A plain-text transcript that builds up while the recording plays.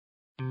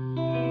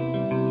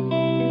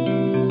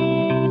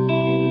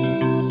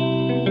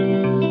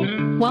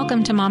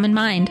Welcome to Mom in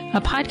Mind,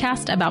 a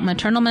podcast about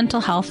maternal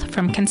mental health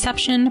from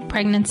conception,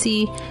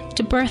 pregnancy,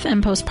 to birth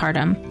and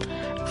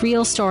postpartum.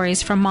 Real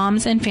stories from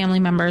moms and family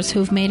members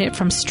who've made it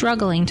from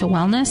struggling to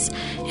wellness,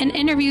 and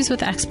interviews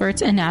with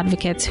experts and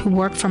advocates who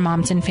work for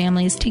moms and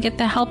families to get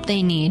the help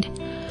they need.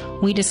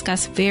 We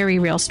discuss very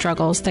real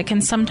struggles that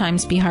can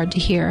sometimes be hard to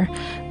hear,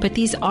 but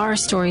these are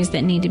stories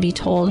that need to be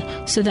told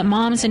so that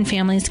moms and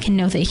families can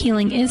know that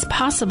healing is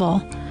possible.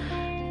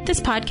 This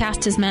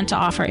podcast is meant to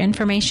offer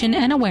information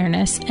and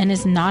awareness and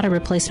is not a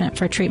replacement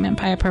for treatment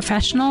by a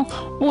professional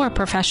or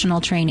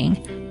professional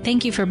training.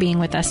 Thank you for being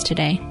with us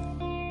today.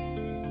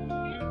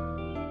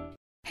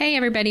 Hey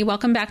everybody,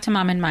 welcome back to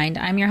Mom in Mind.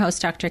 I'm your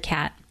host, Dr.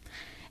 Kat.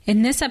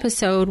 In this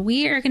episode,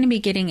 we are going to be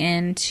getting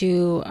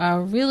into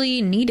a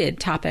really needed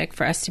topic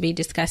for us to be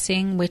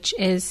discussing, which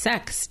is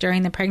sex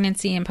during the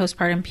pregnancy and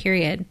postpartum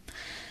period.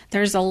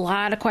 There's a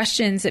lot of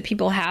questions that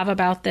people have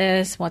about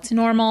this. What's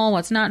normal?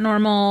 What's not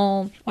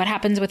normal? What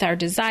happens with our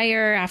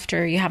desire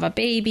after you have a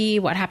baby?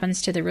 What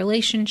happens to the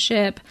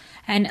relationship?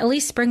 And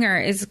Elyse Springer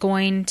is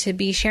going to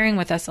be sharing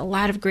with us a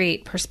lot of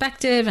great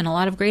perspective and a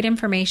lot of great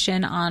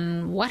information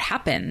on what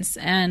happens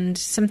and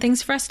some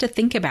things for us to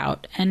think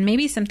about, and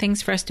maybe some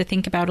things for us to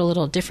think about a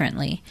little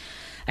differently.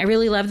 I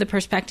really love the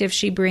perspective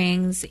she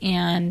brings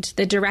and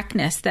the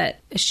directness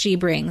that she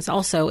brings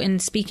also in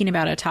speaking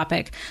about a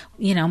topic.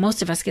 You know,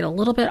 most of us get a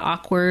little bit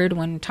awkward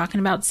when talking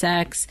about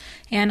sex,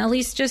 and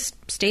Elyse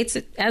just states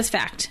it as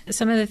fact.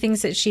 Some of the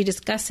things that she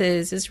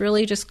discusses is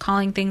really just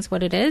calling things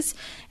what it is,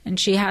 and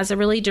she has a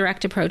really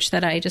direct approach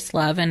that I just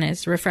love and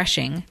is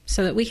refreshing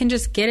so that we can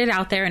just get it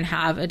out there and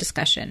have a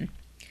discussion.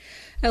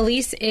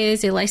 Elyse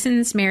is a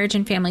licensed marriage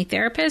and family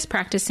therapist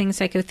practicing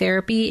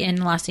psychotherapy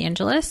in Los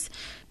Angeles.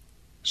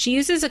 She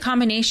uses a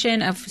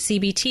combination of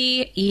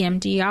CBT,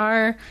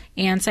 EMDR,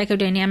 and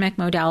psychodynamic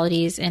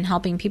modalities in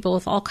helping people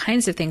with all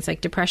kinds of things like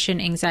depression,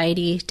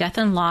 anxiety, death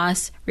and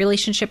loss,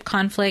 relationship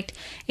conflict,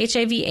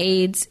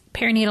 HIV/AIDS,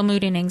 perinatal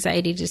mood and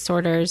anxiety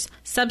disorders,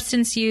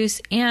 substance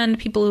use, and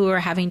people who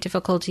are having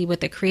difficulty with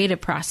the creative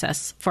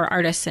process for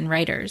artists and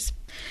writers.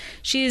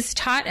 She's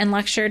taught and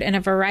lectured in a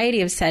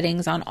variety of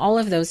settings on all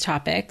of those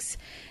topics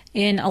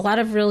in a lot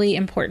of really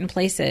important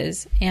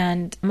places.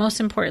 And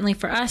most importantly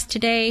for us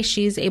today,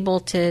 she's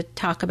able to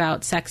talk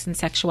about sex and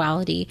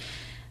sexuality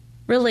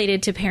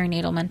related to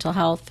perinatal mental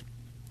health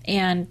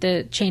and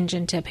the change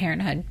into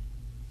parenthood.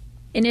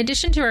 In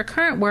addition to her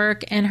current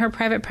work and her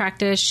private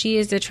practice, she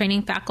is a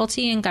training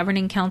faculty and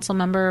governing council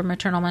member of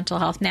Maternal Mental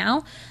Health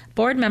Now,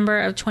 board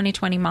member of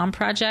 2020 Mom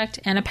Project,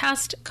 and a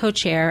past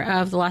co-chair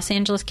of the Los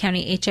Angeles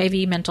County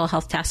HIV Mental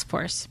Health Task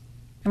Force.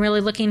 I'm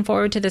really looking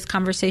forward to this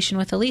conversation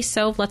with Elyse,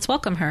 so let's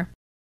welcome her.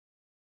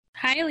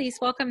 Hi,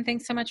 Elyse. Welcome.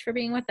 Thanks so much for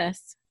being with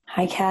us.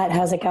 Hi, Kat.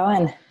 How's it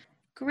going?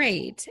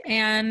 Great.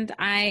 And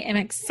I am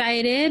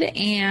excited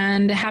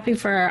and happy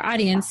for our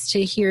audience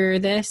to hear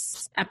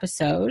this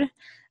episode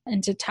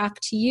and to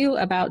talk to you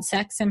about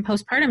sex and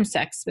postpartum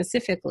sex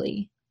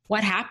specifically.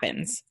 What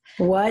happens?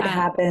 What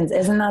happens?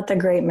 Isn't that the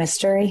great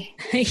mystery?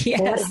 Yes.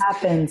 What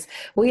happens?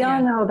 We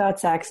all know about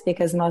sex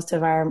because most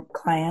of our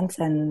clients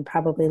and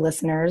probably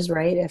listeners,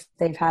 right, if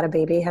they've had a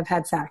baby, have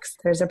had sex.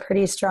 There's a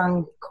pretty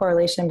strong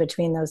correlation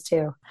between those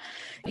two.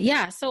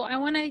 Yeah. So I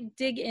want to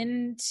dig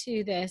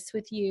into this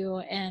with you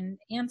and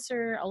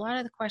answer a lot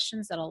of the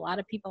questions that a lot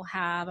of people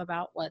have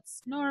about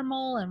what's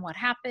normal and what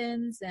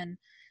happens and,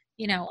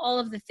 you know, all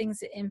of the things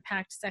that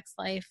impact sex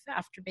life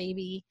after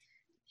baby.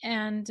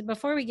 And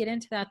before we get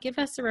into that, give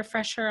us a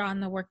refresher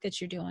on the work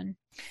that you're doing.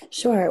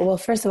 Sure. Well,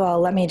 first of all,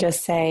 let me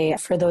just say,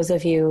 for those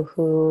of you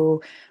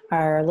who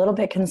are a little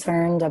bit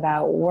concerned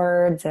about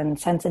words and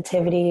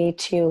sensitivity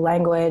to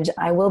language,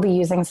 I will be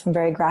using some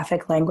very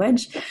graphic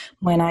language.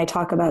 When I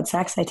talk about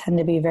sex, I tend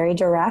to be very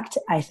direct.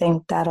 I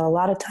think that a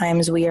lot of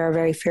times we are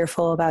very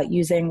fearful about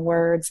using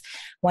words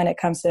when it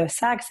comes to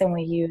sex, and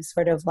we use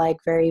sort of like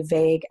very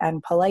vague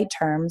and polite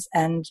terms.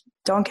 And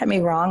don't get me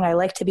wrong, I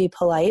like to be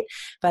polite,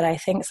 but I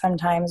think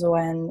sometimes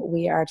when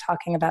we are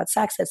talking about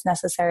sex, it's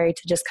necessary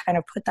to just kind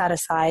of put that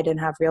aside and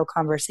have real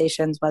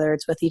conversations, whether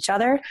it's with each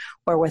other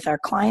or with our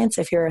clients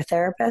if you're a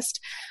therapist.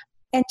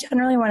 And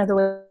generally one of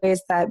the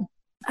ways that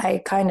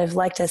I kind of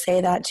like to say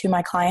that to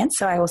my clients,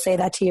 so I will say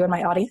that to you and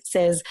my audience,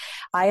 is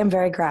I am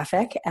very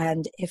graphic,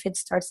 and if it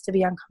starts to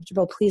be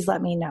uncomfortable, please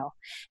let me know.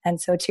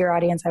 And so to your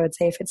audience, I would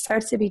say if it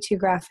starts to be too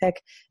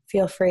graphic,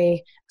 feel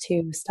free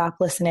to stop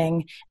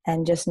listening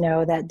and just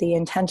know that the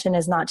intention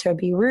is not to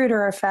be rude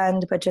or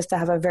offend, but just to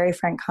have a very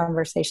frank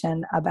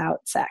conversation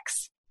about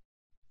sex.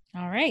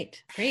 All right.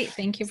 Great.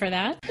 Thank you for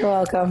that. You're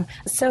welcome.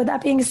 So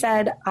that being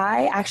said,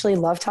 I actually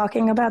love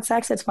talking about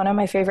sex. It's one of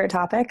my favorite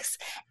topics.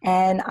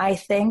 And I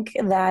think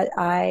that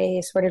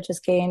I sort of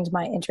just gained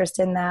my interest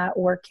in that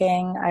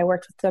I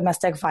worked with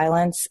domestic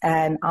violence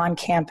and on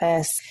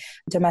campus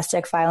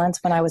domestic violence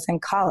when I was in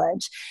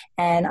college.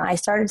 And I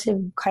started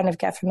to kind of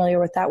get familiar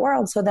with that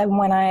world. So then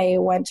when I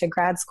went to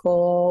grad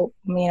school,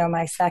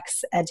 my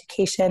sex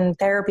education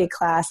therapy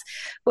class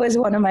was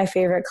one of my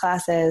favorite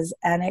classes.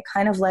 And it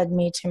kind of led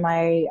me to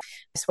my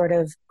sort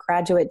of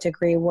graduate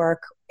degree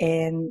work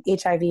in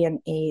HIV and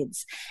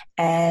AIDS.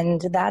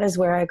 And that is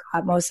where I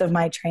got most of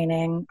my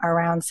training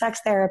around sex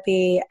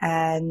therapy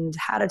and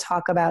how to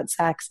talk about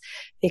sex,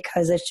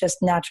 because it's just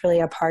naturally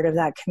a part of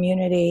that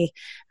community.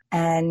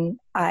 And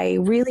I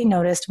really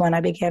noticed when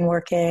I began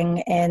working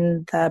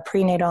in the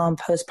prenatal and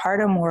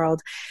postpartum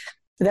world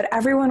that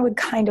everyone would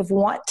kind of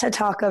want to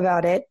talk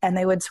about it, and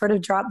they would sort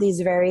of drop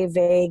these very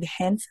vague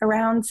hints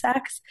around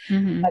sex,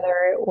 whether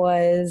it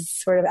was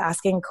sort of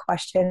asking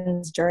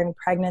questions during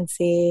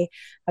pregnancy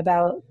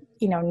about,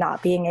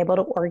 not being able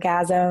to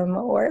orgasm,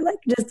 or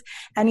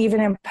and even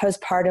in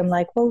postpartum,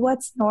 like, well,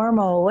 what's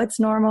normal? What's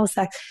normal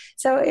sex?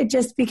 So it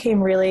just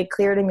became really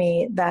clear to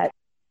me that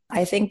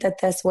I think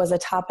that this was a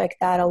topic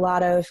that a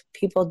lot of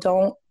people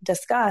don't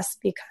discuss,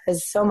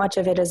 because so much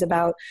of it is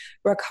about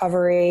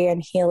recovery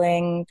and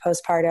healing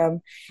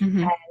postpartum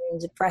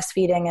and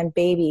breastfeeding and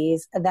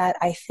babies, that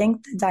I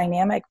think the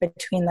dynamic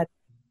between the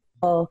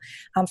couple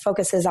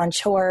focuses on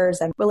chores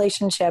and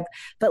relationship,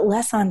 but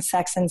less on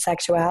sex and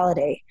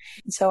sexuality.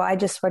 So I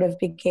just sort of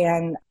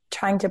began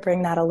trying to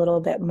bring that a little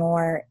bit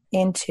more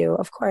into,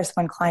 of course,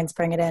 when clients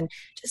bring it in,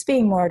 just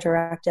being more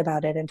direct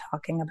about it and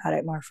talking about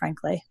it more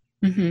frankly.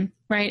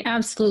 Right.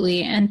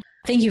 Absolutely. And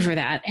thank you for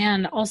that.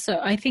 And also,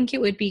 I think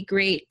it would be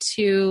great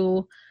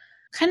to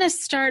kind of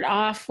start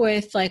off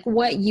with like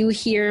what you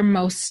hear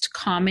most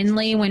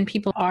commonly when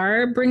people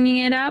are bringing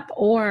it up,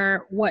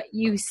 or what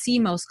you see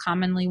most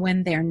commonly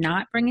when they're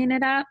not bringing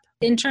it up,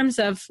 in terms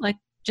of like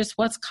just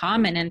what's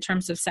common in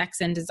terms of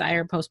sex and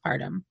desire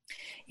postpartum.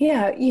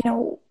 Yeah.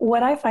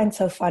 What I find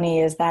so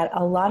funny is that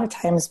a lot of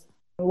times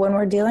when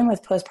we're dealing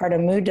with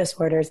postpartum mood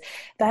disorders,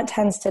 that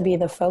tends to be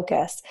the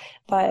focus.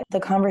 But the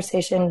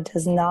conversation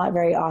does not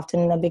very often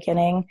in the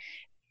beginning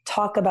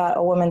talk about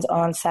a woman's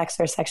own sex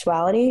or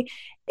sexuality.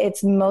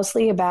 It's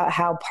mostly about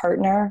how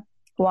partner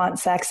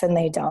wants sex and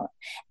they don't.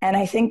 And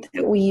I think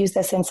that we use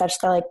this in such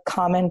the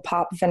common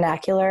pop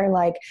vernacular.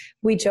 Like,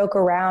 we joke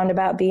around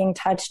about being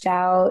touched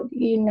out,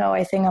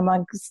 I think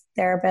amongst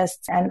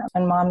therapists, and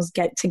when moms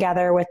get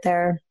together with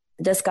their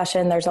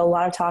discussion, there's a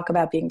lot of talk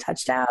about being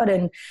touched out,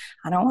 and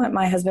I don't want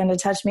my husband to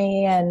touch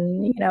me,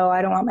 and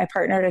I don't want my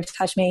partner to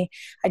touch me.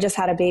 I just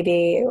had a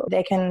baby.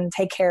 They can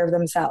take care of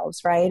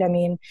themselves, right? I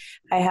mean,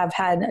 I have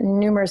had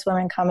numerous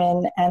women come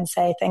in and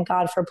say, thank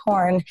God for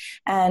porn,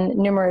 and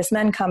numerous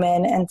men come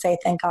in and say,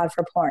 thank God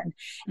for porn.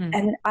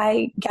 And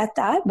I get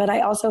that, but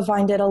I also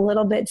find it a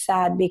little bit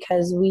sad,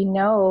 because we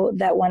know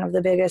that one of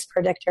the biggest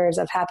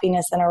predictors of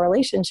happiness in a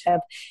relationship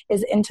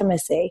is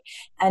intimacy.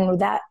 And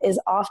that is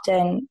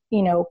often,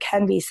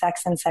 can be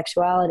sex and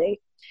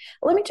sexuality.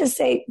 Let me just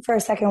say for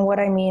a second what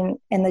I mean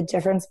in the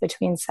difference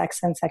between sex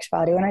and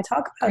sexuality. When I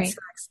talk about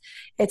sex,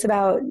 it's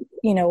about,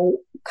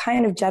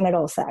 kind of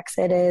genital sex.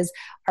 It is,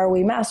 are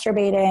we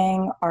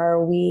masturbating?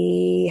 Are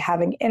we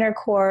having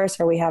intercourse?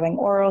 Are we having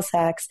oral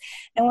sex?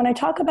 And when I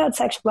talk about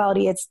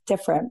sexuality, it's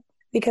different,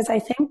 because I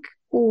think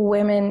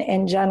women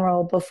in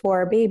general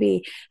before a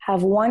baby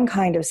have one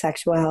kind of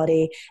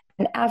sexuality,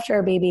 and after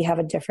a baby have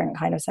a different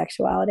kind of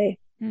sexuality.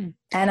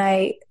 And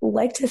I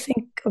like to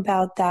think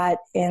about that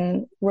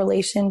in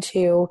relation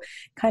to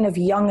kind of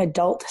young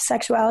adult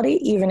sexuality,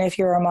 even if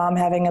you're a mom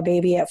having a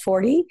baby at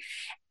 40,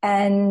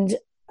 and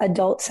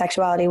adult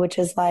sexuality, which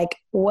is like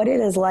what it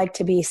is like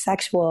to be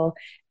sexual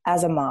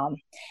as a mom.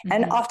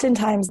 And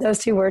oftentimes those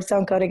two words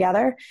don't go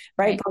together,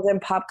 right? Both in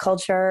pop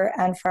culture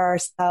and for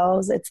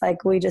ourselves, it's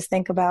like we just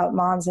think about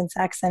moms and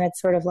sex, and it's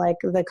sort of like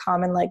the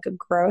common, like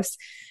gross,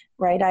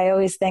 right? I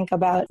always think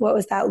about, what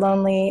was that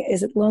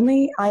is it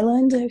Lonely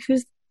Island?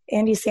 Who's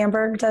Andy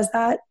Samberg does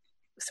that,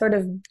 sort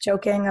of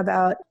joking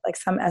about like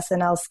some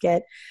SNL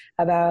skit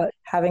about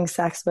having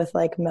sex with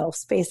like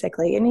MILFs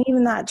basically. And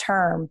even that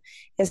term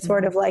is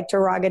sort of like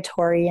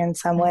derogatory in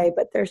some way,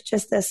 but there's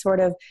just this sort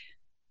of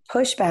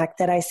pushback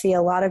that I see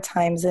a lot of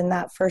times in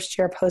that first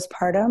year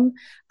postpartum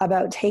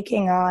about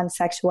taking on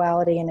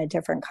sexuality in a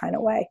different kind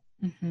of way.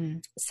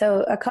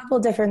 So a couple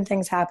different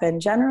things happen.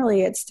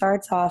 Generally, it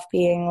starts off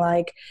being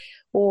like,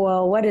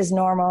 well, what is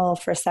normal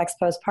for sex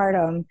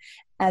postpartum?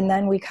 And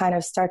then we kind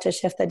of start to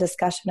shift the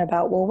discussion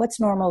about, well, what's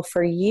normal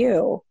for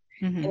you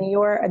in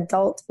your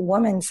adult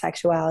woman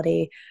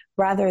sexuality,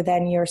 rather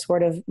than your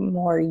sort of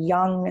more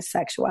young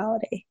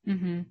sexuality.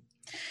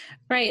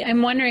 Right.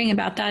 I'm wondering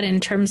about that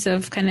in terms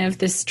of kind of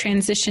this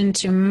transition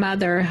to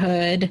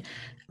motherhood.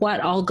 What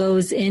all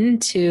goes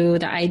into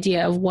the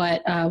idea of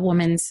what a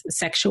woman's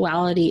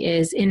sexuality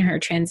is in her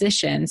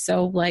transition.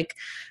 So like,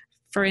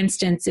 for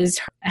instance,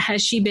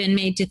 has she been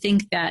made to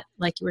think that,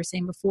 like you were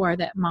saying before,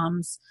 that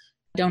moms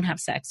don't have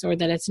sex, or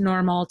that it's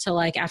normal to,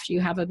 like, after you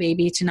have a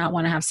baby to not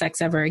want to have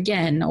sex ever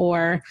again,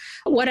 or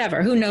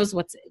whatever? Who knows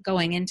what's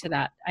going into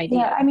that idea?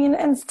 Yeah, I mean,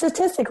 and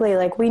statistically,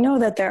 like, we know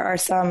that there are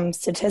some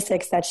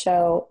statistics that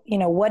show,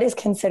 what is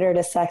considered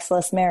a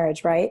sexless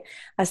marriage, right?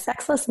 A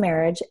sexless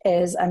marriage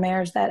is a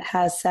marriage that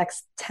has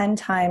sex 10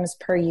 times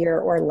per year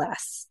or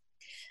less.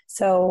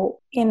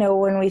 So,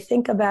 when we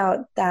think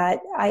about that,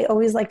 I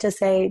always like to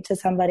say to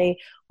somebody,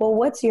 well,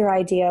 what's your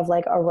idea of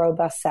like a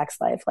robust sex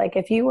life? Like,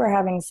 if you were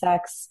having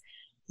sex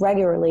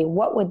regularly,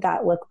 what would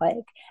that look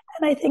like?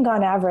 And I think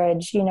on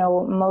average,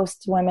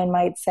 most women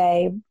might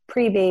say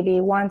pre-baby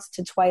once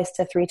to twice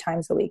to 3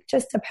 times a week,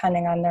 just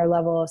depending on their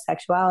level of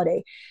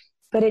sexuality.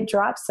 But it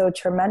drops so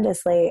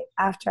tremendously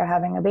after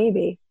having a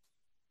baby.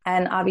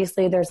 And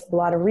obviously there's a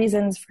lot of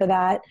reasons for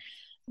that.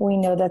 We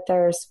know that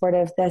there's sort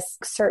of this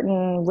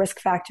certain risk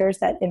factors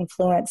that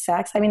influence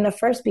sex. I mean, the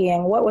first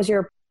being, what was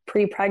your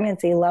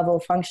pre-pregnancy level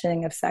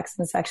functioning of sex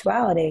and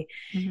sexuality?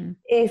 Mm-hmm.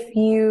 If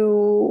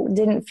you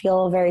didn't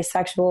feel very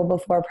sexual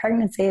before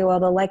pregnancy, well,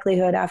 the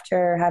likelihood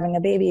after having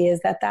a baby is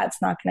that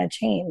that's not going to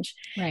change.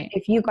 Right.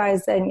 If you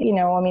guys, and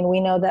we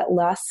know that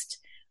lust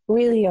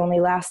really only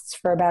lasts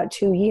for about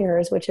 2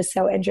 years, which is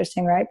so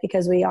interesting, right?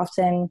 Because we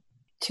often,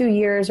 2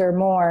 years or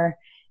more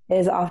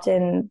is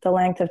often the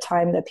length of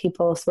time that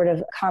people sort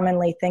of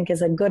commonly think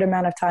is a good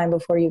amount of time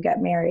before you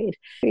get married.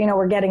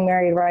 We're getting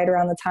married right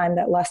around the time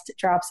that lust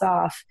drops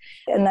off.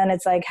 And then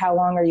it's like, how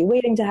long are you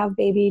waiting to have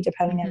baby,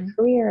 depending mm-hmm. on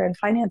career and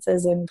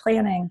finances and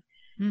planning.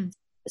 Mm.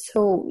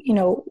 So,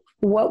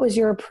 what was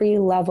your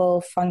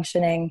pre-level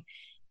functioning?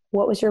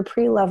 What was your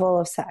pre-level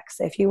of sex?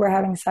 If you were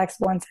having sex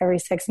once every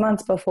 6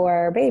 months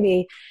before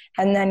baby,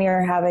 and then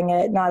you're having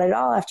it not at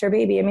all after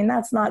baby, I mean,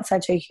 that's not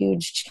such a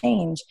huge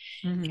change.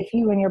 Mm-hmm. If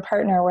you and your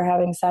partner were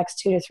having sex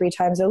 2 to 3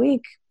 times a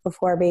week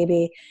before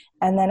baby,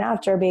 and then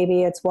after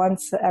baby, it's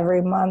once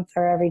every month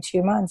or every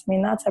 2 months, I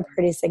mean, that's a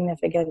pretty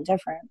significant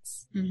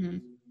difference.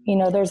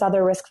 Mm-hmm. There's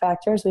other risk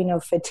factors. We know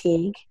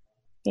fatigue.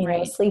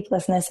 Right.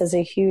 Sleeplessness is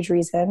a huge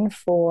reason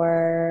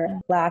for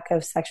lack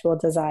of sexual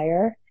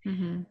desire.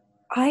 Mm-hmm.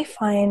 I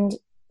find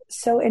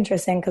so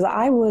interesting because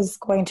I was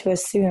going to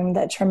assume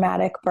that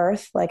traumatic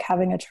birth, like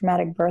having a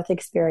traumatic birth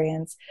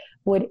experience,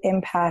 would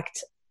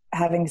impact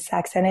having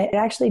sex. And it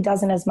actually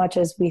doesn't as much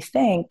as we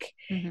think,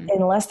 mm-hmm.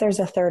 unless there's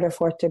a 3rd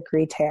or 4th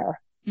degree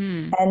tear.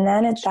 And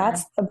then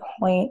that's the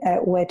point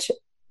at which,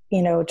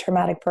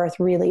 traumatic birth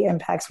really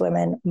impacts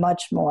women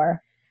much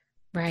more.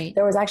 Right.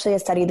 There was actually a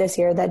study this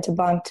year that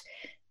debunked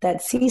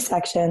that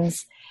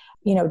C-sections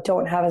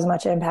don't have as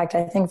much impact.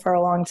 I think for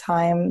a long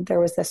time, there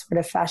was this sort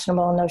of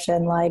fashionable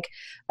notion like,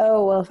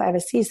 oh, well, if I have a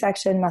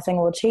C-section, nothing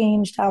will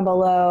change down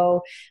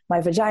below. My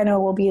vagina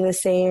will be the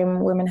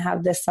same. Women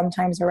have this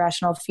sometimes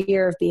irrational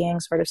fear of being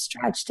sort of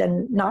stretched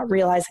and not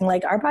realizing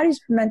like our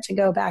bodies are meant to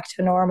go back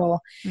to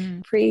normal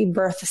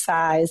pre-birth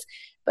size.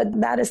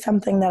 But that is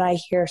something that I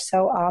hear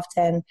so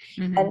often.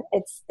 Mm-hmm. And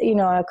it's,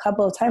 a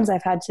couple of times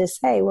I've had to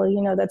say, well,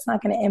 that's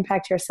not going to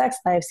impact your sex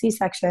life.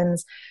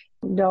 C-sections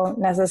don't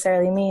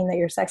necessarily mean that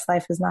your sex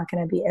life is not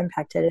going to be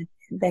impacted.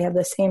 They have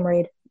the same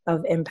rate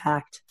of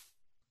impact.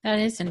 That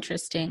is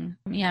interesting.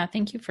 Yeah,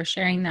 thank you for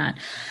sharing that.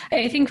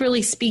 I think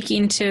really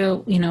speaking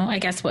to, I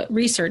guess what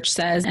research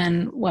says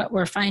and what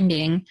we're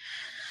finding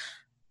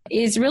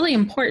is really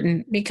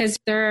important because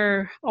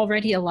there are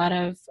already a lot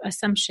of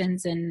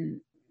assumptions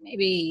and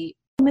maybe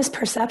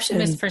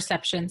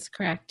misperceptions,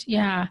 correct.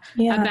 Yeah.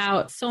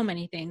 About so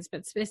many things,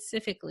 but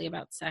specifically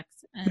about sex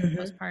and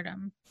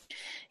postpartum.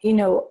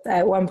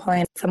 At one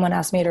point, someone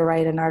asked me to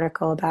write an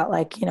article about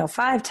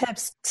 5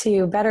 tips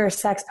to better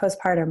sex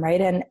postpartum, right?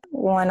 And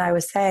when I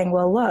was saying,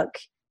 well, look,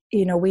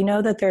 we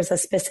know that there's a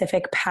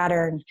specific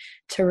pattern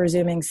to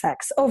resuming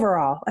sex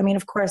overall. I mean,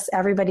 of course,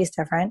 everybody's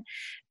different,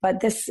 but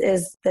this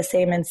is the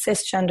same in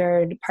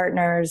cisgendered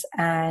partners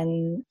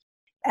and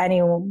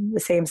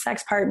the same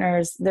sex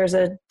partners. There's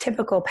a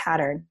typical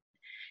pattern.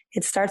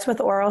 It starts with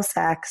oral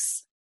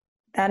sex,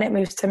 then it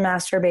moves to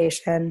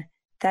masturbation,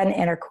 then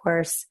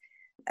intercourse,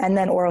 and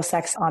then oral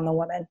sex on the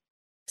woman.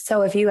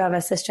 So if you have a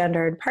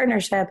cisgendered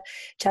partnership,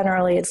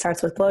 generally it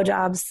starts with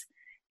blowjobs,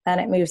 then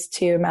it moves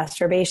to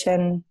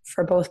masturbation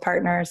for both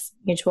partners,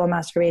 mutual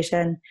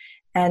masturbation,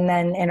 and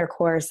then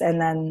intercourse,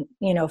 and then,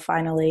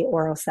 finally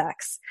oral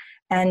sex.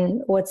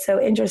 And what's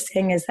so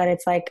interesting is that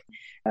it's like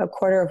a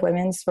quarter of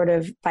women sort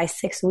of by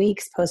 6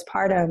 weeks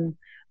postpartum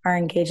are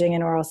engaging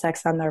in oral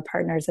sex on their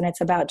partners. And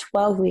it's about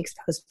 12 weeks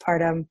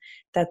postpartum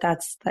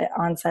that's the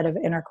onset of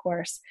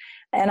intercourse.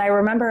 And I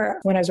remember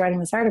when I was writing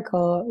this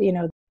article,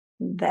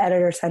 the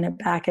editor sent it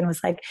back and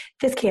was like,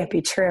 this can't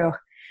be true.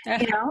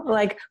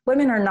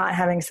 Women are not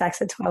having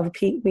sex at 12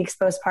 weeks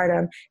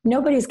postpartum.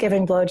 Nobody's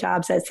giving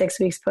blowjobs at 6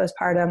 weeks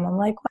postpartum. I'm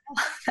like,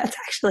 well, that's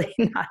actually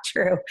not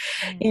true.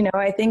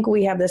 I think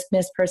we have this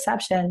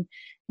misperception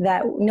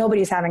that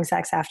nobody's having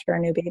sex after a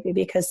new baby,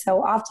 because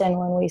so often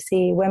when we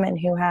see women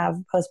who have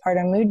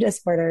postpartum mood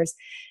disorders,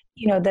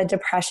 the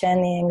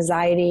depression, the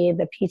anxiety,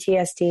 the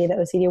PTSD, the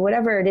OCD,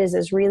 whatever it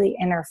is really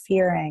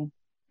interfering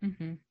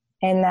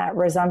in that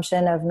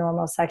resumption of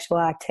normal sexual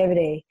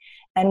activity.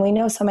 And we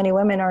know so many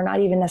women are not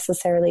even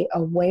necessarily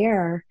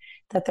aware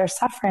that they're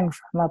suffering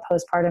from a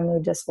postpartum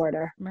mood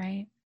disorder.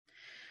 Right.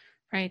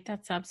 Right.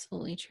 That's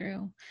absolutely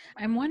true.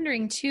 I'm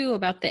wondering too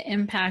about the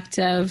impact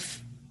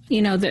of,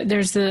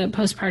 there's the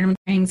postpartum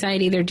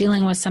anxiety, they're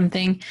dealing with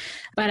something,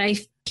 but I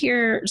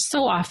hear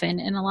so often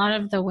in a lot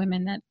of the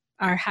women that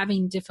are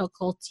having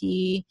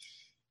difficulty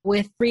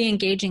with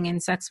re-engaging in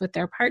sex with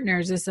their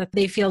partners is that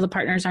they feel the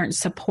partners aren't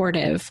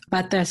supportive,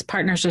 but the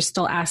partners are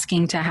still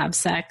asking to have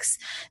sex.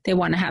 They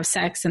want to have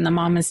sex. And the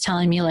mom is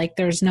telling me like,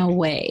 there's no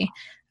way.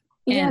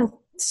 Yeah. And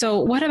so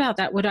what about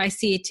that? What I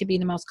see to be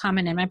the most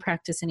common in my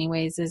practice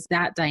anyways, is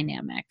that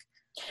dynamic.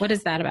 What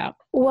is that about?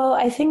 Well,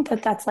 I think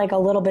that that's like a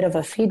little bit of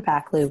a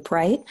feedback loop,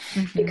 right?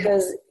 Mm-hmm.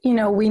 Because,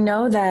 we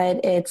know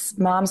that it's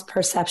mom's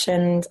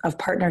perception of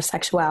partner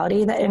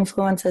sexuality that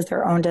influences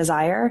their own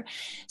desire.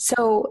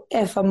 So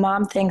if a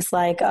mom thinks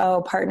like,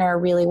 oh, partner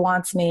really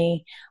wants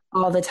me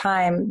all the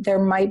time, there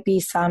might be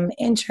some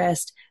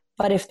interest.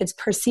 But if it's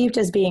perceived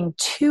as being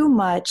too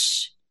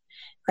much,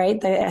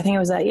 right? I think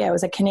it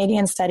was a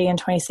Canadian study in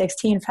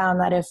 2016 found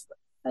that if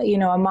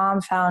a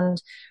mom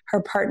found her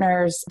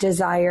partner's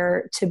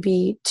desire to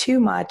be too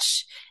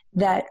much,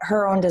 that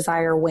her own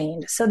desire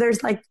waned. So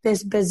there's like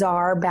this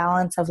bizarre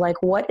balance of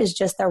like, what is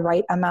just the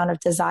right amount of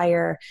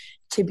desire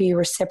to be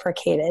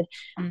reciprocated?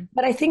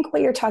 But I think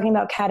what you're talking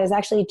about, Kat, is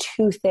actually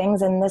two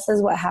things. And this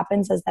is what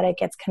happens is that it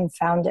gets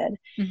confounded.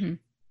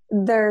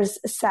 Mm-hmm. There's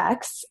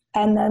sex,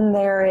 and then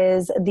there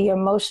is the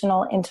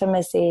emotional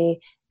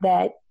intimacy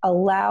that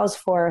allows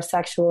for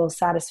sexual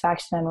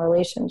satisfaction and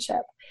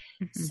relationship.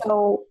 Mm-hmm.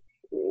 So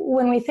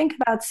when we think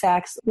about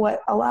sex,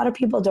 what a lot of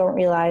people don't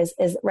realize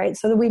is, right,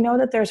 so that we know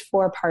that there's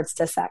 4 parts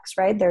to sex,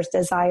 right? There's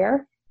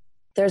desire,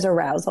 there's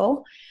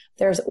arousal,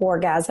 there's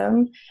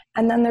orgasm,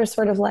 and then there's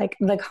sort of like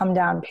the come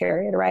down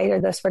period, right? Or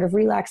the sort of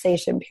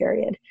relaxation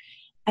period.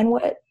 And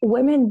what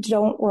women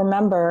don't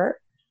remember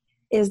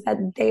is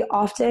that they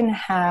often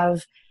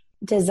have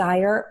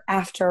desire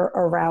after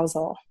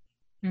arousal.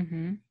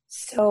 Mm-hmm.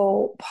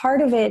 So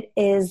part of it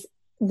is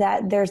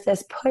that there's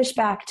this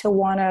pushback to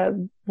want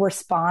to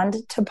respond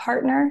to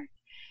partner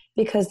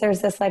because there's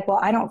this like, well,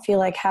 I don't feel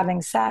like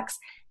having sex,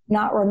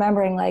 not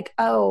remembering like,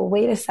 oh,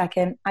 wait a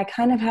second, I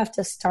kind of have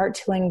to start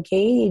to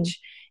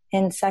engage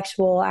in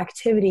sexual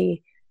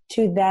activity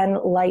to then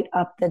light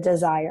up the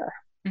desire.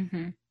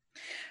 Mm-hmm.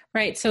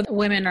 Right. So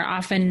women are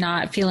often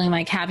not feeling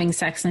like having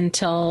sex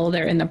until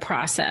they're in the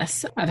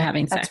process of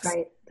having sex. That's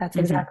right. That's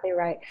mm-hmm. exactly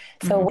right.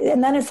 So, mm-hmm.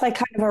 and then it's like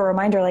kind of a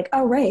reminder like,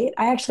 oh, right,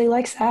 I actually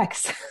like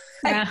sex.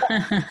 Yeah.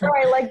 Or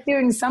I like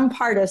doing some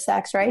part of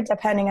sex, right?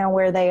 Depending on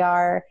where they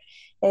are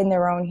in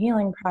their own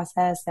healing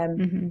process. And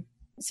mm-hmm.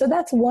 so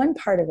that's one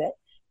part of it.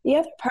 The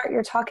other part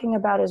you're talking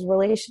about is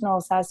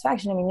relational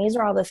satisfaction. I mean, these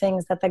are all the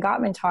things that the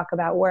Gottman talk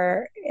about,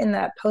 where in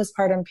that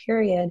postpartum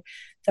period,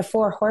 the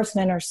 4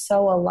 horsemen are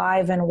so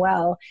alive and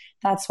well.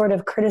 That sort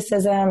of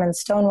criticism and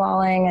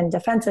stonewalling and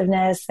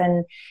defensiveness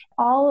and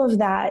all of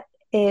that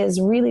is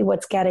really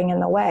what's getting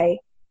in the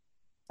way.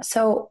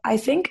 So I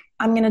think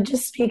I'm going to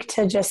just speak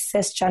to just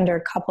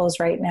cisgender couples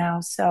right now.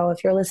 So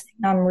if you're listening,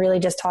 I'm really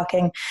just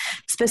talking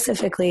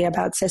specifically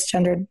about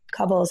cisgendered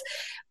couples.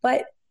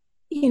 But,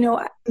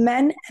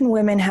 men and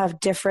women have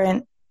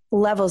different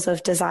levels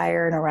of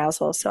desire and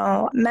arousal.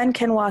 So men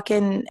can walk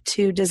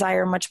into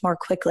desire much more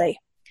quickly.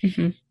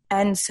 Mm-hmm.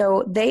 And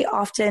so they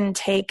often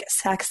take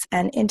sex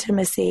and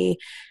intimacy,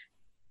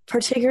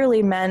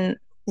 particularly men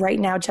right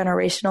now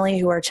generationally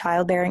who are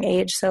childbearing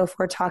age. So if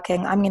we're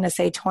talking, I'm going to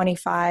say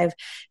 25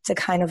 to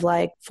kind of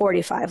like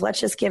 45, let's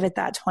just give it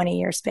that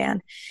 20-year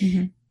span.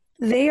 Mm-hmm.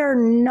 They are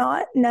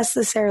not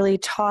necessarily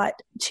taught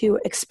to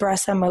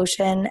express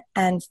emotion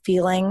and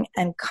feeling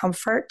and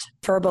comfort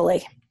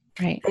verbally.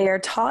 Right. They are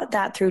taught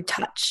that through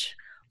touch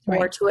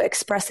or to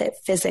express it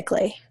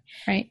physically.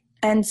 Right.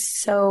 And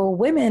so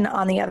women,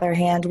 on the other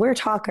hand, we're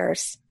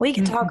talkers. We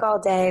can talk all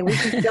day. We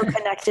can feel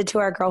connected to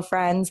our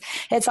girlfriends.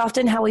 It's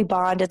often how we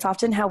bond. It's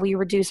often how we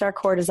reduce our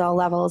cortisol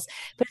levels,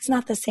 but it's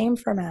not the same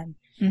for men.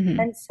 Mm-hmm.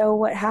 And so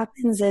what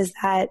happens is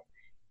that,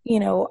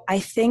 I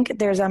think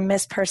there's a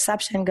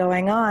misperception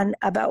going on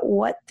about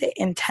what the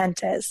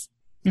intent is.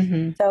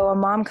 Mm-hmm. So a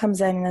mom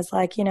comes in and is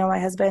like, my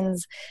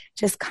husband's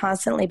just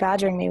constantly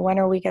badgering me. When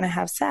are we going to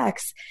have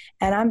sex?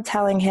 And I'm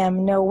telling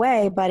him, no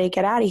way, buddy,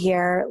 get out of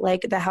here.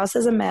 Like, the house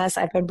is a mess.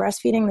 I've been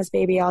breastfeeding this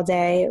baby all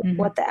day. Mm-hmm.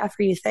 What the F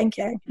are you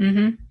thinking?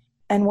 Mm-hmm.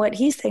 And what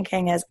he's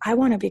thinking is, I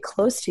want to be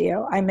close to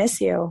you. I miss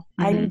you.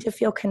 Mm-hmm. I need to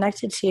feel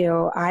connected to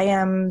you. I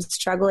am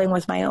struggling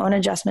with my own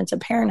adjustment to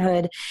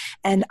parenthood,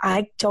 and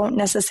I don't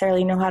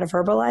necessarily know how to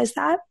verbalize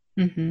that.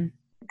 Mm-hmm.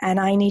 And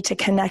I need to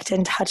connect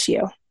and touch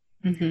you.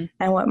 Mm-hmm.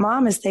 And what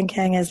mom is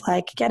thinking is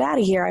like, get out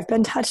of here. I've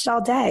been touched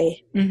all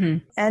day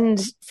and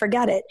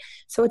forget it.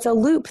 So it's a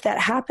loop that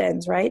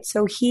happens, right?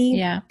 So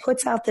he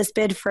puts out this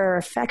bid for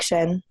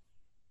affection.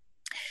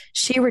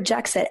 She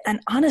rejects it. And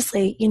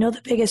honestly,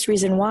 the biggest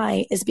reason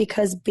why is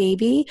because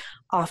baby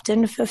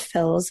often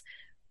fulfills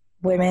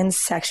women's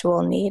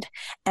sexual need.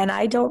 And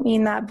I don't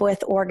mean that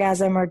with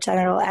orgasm or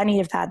genital,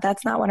 any of that.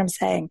 That's not what I'm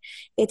saying.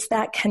 It's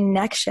that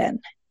connection.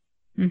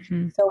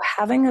 Mm-hmm. So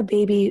having a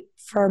baby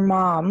for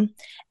mom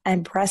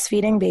and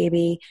breastfeeding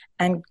baby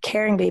and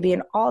carrying baby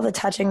and all the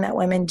touching that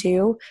women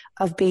do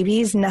of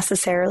babies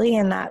necessarily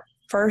in that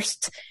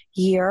first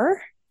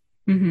year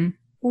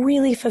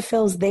really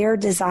fulfills their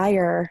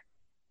desire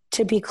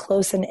to be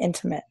close and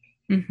intimate.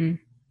 Mm-hmm.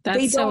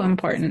 That's so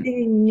important.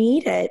 They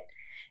need it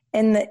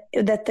in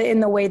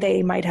the way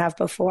they might have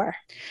before.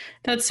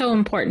 That's so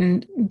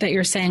important that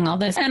you're saying all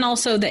this, and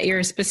also that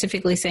you're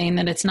specifically saying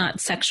that it's not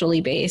sexually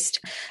based.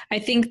 I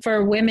think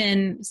for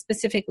women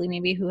specifically,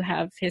 maybe who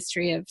have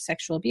history of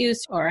sexual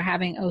abuse or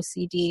having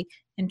OCD,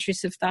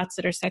 intrusive thoughts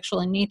that are sexual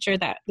in nature,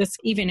 that this,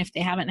 even if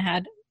they haven't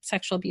had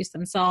sexual abuse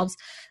themselves,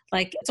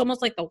 like it's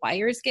almost like the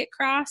wires get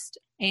crossed,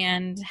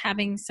 and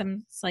having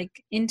some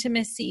like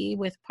intimacy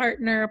with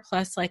partner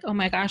plus like, oh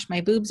my gosh,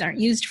 my boobs aren't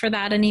used for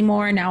that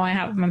anymore. Now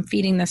I'm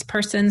feeding this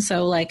person.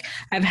 So like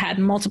I've had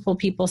multiple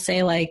people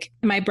say like,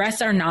 my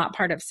breasts are not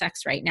part of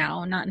sex right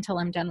now, not until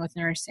I'm done with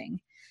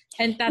nursing.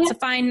 And that's a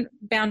fine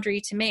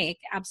boundary to make.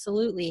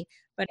 Absolutely.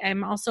 But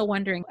I'm also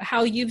wondering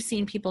how you've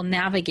seen people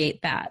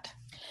navigate that.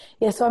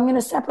 Yeah, so I'm going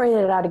to separate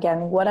it out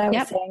again. What I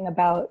was saying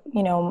about,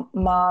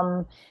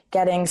 mom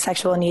getting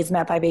sexual needs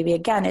met by baby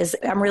again is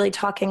I'm really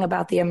talking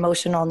about the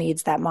emotional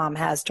needs that mom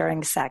has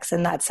during sex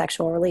and that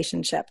sexual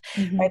relationship,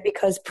 right?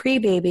 Because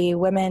pre-baby,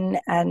 women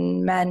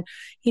and men,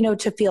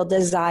 to feel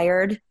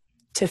desired,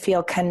 to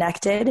feel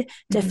connected,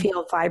 to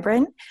feel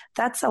vibrant.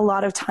 That's a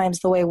lot of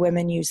times the way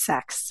women use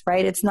sex,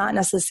 right? It's not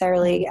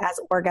necessarily as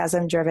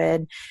orgasm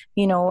driven.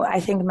 I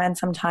think men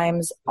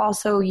sometimes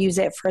also use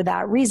it for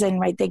that reason,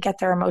 right? They get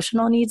their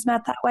emotional needs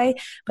met that way,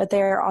 but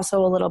they're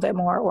also a little bit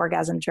more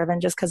orgasm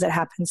driven just because it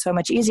happens so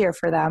much easier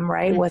for them,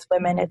 right? With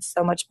women, it's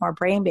so much more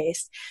brain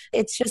based.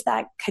 It's just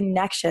that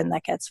connection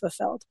that gets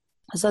fulfilled.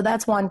 So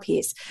that's one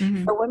piece.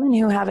 For women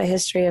who have a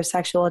history of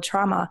sexual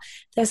trauma,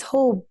 this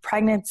whole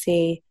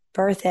pregnancy,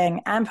 birthing,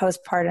 and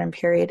postpartum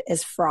period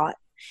is fraught.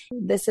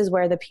 This is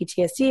where the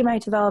PTSD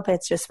might develop.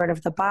 It's just sort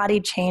of the body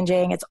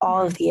changing. It's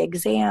all of the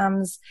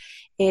exams.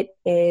 It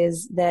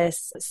is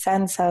this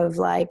sense of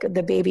like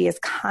the baby is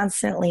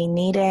constantly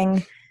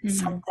needing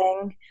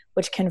something,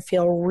 which can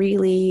feel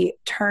really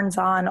turns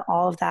on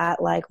all of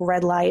that like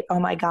red light.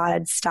 Oh my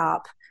God,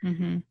 stop.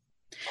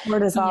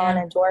 Cortisol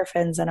and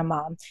endorphins in a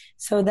mom.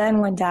 So then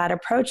when dad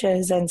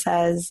approaches and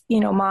says,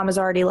 mom is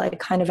already like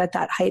kind of at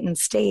that heightened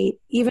state,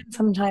 even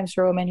sometimes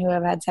for women who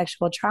have had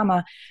sexual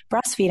trauma,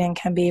 breastfeeding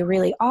can be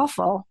really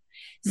awful.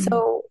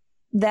 So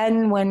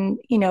then when,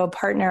 a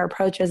partner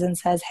approaches and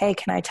says, hey,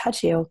 can I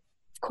touch you?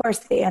 Of course,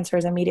 the answer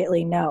is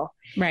immediately no.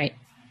 Right.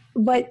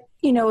 But,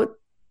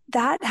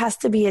 that has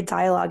to be a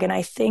dialogue. And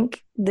I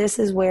think this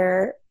is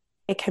where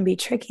it can be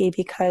tricky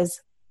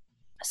because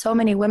so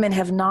many women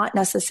have not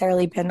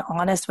necessarily been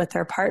honest with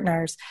their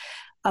partners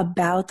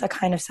about the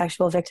kind of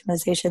sexual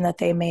victimization that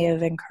they may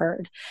have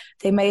incurred.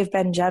 They may have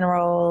been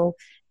general,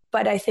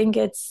 but I think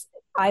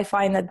I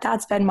find that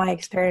that's been my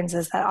experience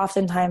is that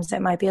oftentimes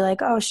it might be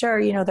like, oh,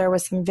 sure, there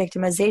was some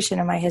victimization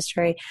in my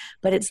history,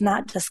 but it's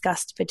not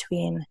discussed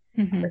between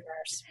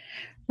partners.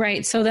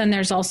 Right. So then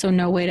there's also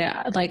no way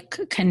to like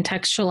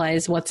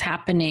contextualize what's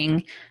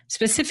happening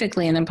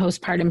specifically in the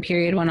postpartum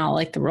period when all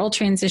like the role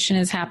transition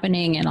is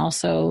happening and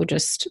also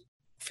just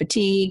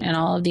fatigue and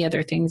all of the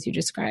other things you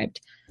described.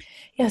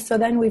 Yeah. So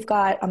then we've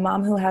got a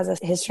mom who has a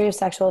history of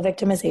sexual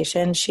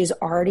victimization. She's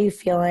already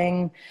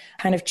feeling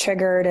kind of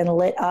triggered and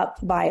lit up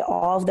by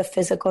all of the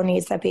physical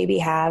needs that baby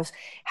has,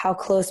 how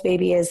close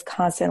baby is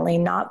constantly,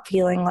 not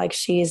feeling like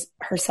she's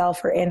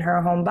herself or in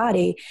her home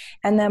body.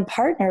 And then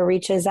partner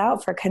reaches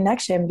out for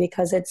connection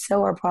because it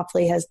so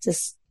abruptly has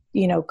just,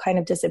 kind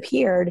of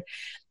disappeared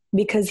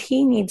because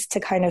he needs to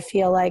kind of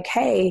feel like,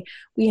 hey,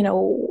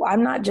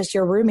 I'm not just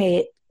your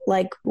roommate.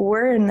 Like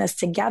we're in this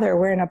together,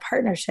 we're in a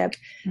partnership.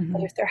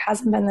 But if there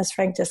hasn't been this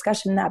frank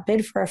discussion, that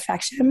bid for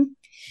affection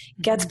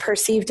gets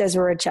perceived as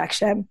a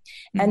rejection.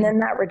 And then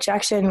that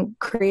rejection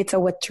creates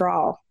a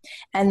withdrawal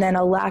and then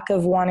a lack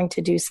of wanting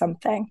to do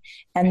something.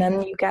 And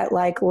then you get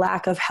like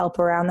lack of help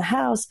around the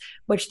house,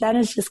 which then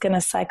is just going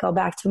to cycle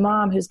back to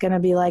mom, who's going to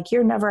be like,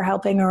 you're never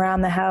helping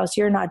around the house.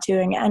 You're not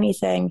doing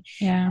anything.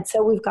 Yeah. And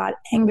so we've got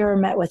anger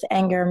met with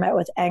anger, met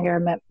with anger,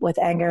 met with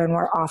anger, and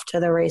we're off to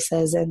the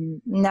races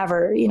and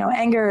never,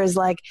 anger is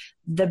like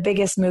the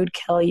biggest mood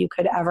kill you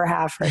could ever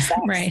have for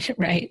sex.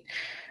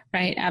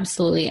 Right.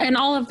 Absolutely. And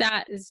all of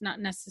that is not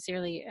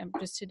necessarily,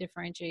 just to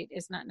differentiate,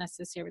 is not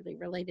necessarily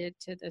related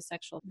to the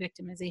sexual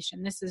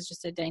victimization. This is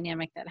just a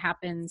dynamic that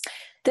happens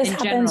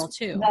general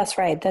too. That's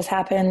right. This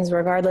happens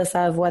regardless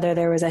of whether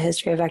there was a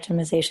history of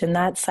victimization,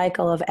 that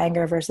cycle of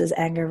anger versus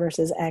anger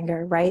versus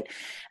anger, right?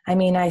 I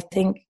mean, I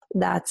think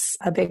that's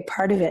a big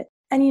part of it.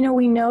 And,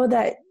 we know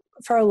that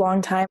for a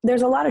long time,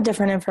 there's a lot of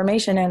different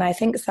information. And I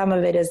think some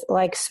of it is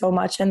like so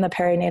much in the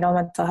perinatal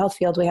mental health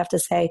field, we have to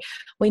say,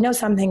 we know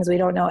some things, we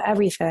don't know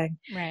everything.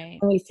 Right.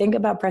 When we think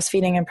about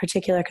breastfeeding in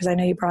particular, because I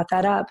know you brought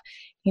that up,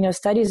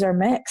 studies are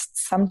mixed.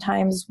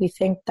 Sometimes we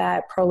think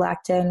that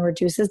prolactin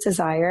reduces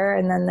desire.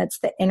 And then that's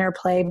the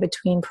interplay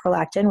between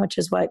prolactin, which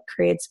is what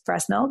creates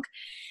breast milk,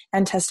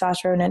 and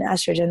testosterone and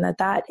estrogen,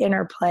 that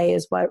interplay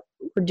is what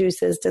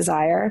reduces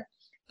desire.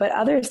 But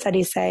other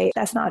studies say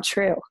that's not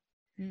true.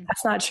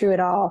 That's not true at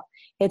all.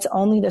 It's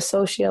only the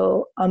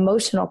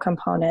socio-emotional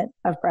component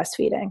of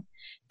breastfeeding,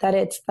 that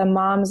it's the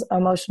mom's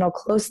emotional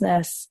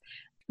closeness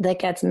that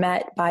gets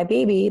met by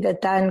baby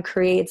that then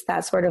creates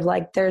that sort of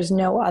like, there's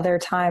no other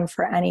time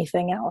for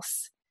anything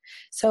else.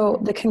 So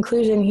the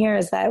conclusion here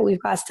is that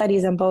we've got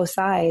studies on both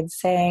sides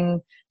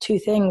saying two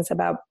things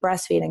about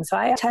breastfeeding. So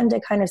I tend to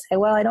kind of say,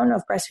 well, I don't know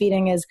if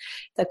breastfeeding is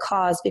the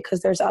cause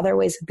because there's other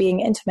ways of being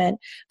intimate,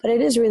 but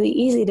it is really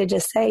easy to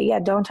just say, yeah,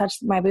 don't touch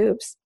my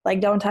boobs. Like,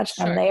 don't touch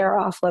them. Sure. They are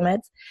off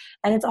limits.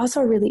 And it's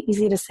also really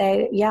easy to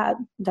say, yeah,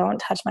 don't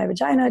touch my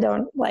vagina.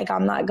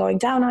 I'm not going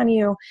down on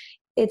you.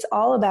 It's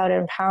all about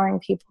empowering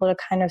people to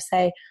kind of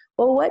say,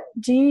 well, what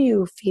do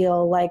you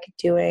feel like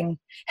doing?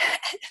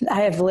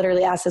 I have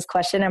literally asked this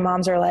question and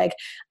moms are like,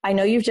 I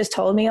know you've just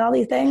told me all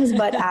these things,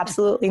 but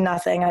absolutely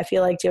nothing. I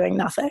feel like doing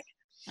nothing.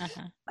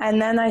 Uh-huh.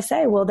 And then I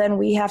say, well, then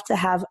we have to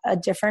have a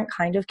different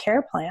kind of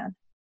care plan.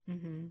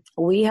 Mm-hmm.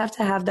 We have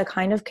to have the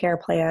kind of care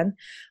plan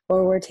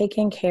where we're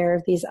taking care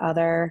of these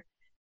other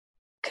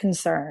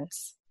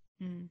concerns.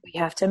 Mm. We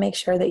have to make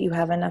sure that you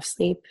have enough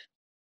sleep.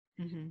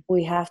 Mm-hmm.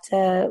 We have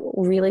to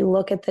really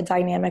look at the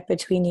dynamic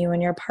between you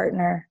and your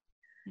partner.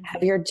 Mm-hmm.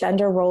 Have your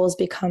gender roles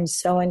become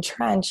so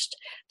entrenched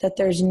that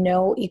there's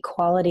no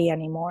equality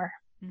anymore?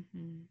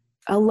 Mm-hmm.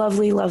 A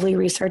lovely, lovely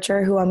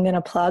researcher who I'm going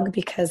to plug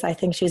because I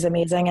think she's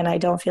amazing and I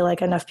don't feel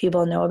like enough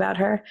people know about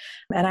her.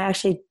 And I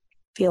actually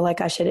feel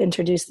like I should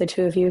introduce the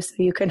two of you so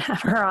you can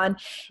have her on.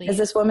 Please. Is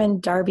this woman,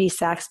 Darby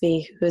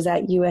Saxby, who is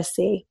at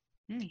USC.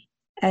 Mm.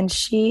 And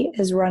she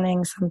is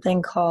running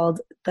something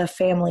called the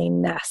Family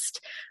Nest.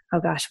 Oh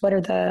gosh,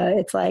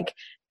 it's like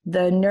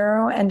the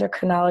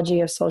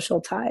neuroendocrinology of social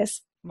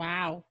ties.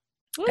 Wow.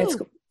 Ooh, it's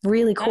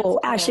really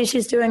cool. Actually,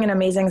 she's doing an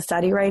amazing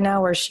study right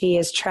now where she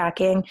is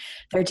tracking.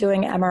 They're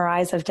doing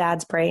MRIs of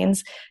dad's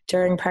brains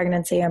during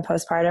pregnancy and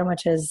postpartum,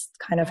 which is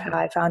kind of how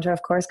I found her,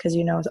 of course, because,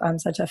 I'm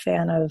such a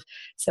fan of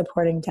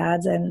supporting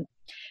dads.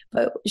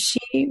 But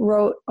she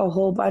wrote a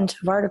whole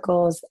bunch of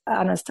articles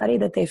on a study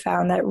that they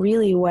found that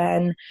really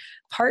when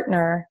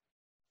partner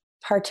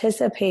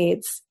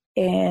participates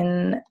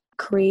in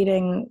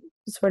creating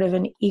sort of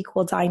an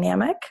equal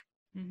dynamic,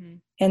 mm-hmm.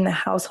 in the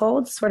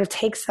household, sort of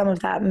takes some of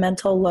that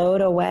mental load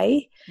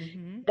away,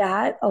 mm-hmm.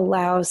 that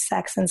allows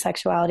sex and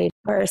sexuality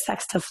or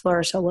sex to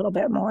flourish a little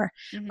bit more.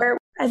 Mm-hmm. Where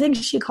I think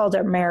she called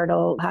it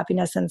marital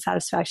happiness and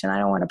satisfaction. I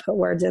don't want to put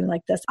words in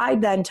like this. I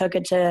then took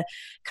it to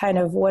kind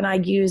of when I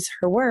use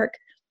her work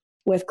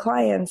with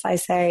clients, I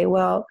say,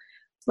 well,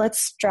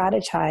 let's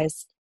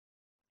strategize.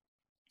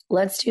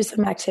 Let's do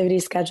some activity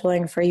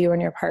scheduling for you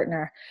and your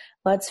partner.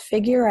 Let's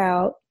figure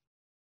out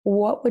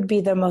what would be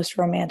the most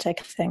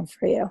romantic thing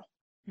for you.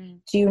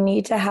 Do you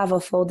need to have a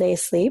full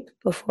day's sleep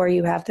before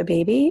you have the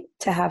baby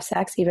to have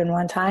sex even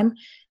one time?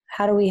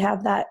 How do we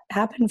have that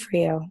happen for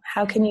you?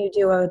 How can you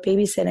do a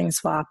babysitting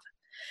swap?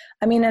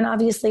 I mean, and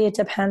obviously it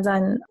depends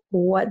on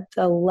what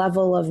the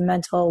level of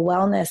mental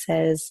wellness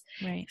is,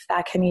 right, if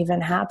that can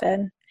even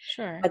happen.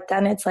 Sure. But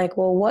then it's like,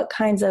 well, what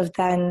kinds of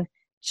then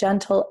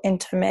gentle,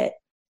 intimate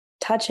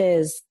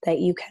touches that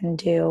you can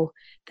do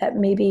that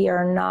maybe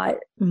are not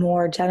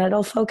more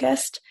genital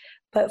focused,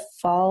 but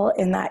fall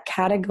in that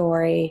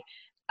category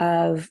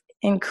of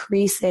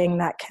increasing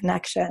that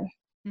connection.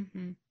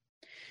 Mm-hmm.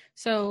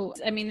 So,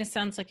 I mean, this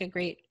sounds like a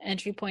great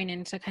entry point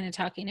into kind of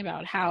talking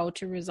about how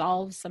to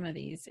resolve some of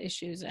these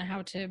issues and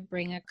how to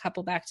bring a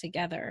couple back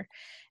together.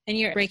 And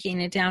you're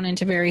breaking it down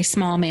into very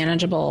small,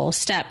 manageable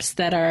steps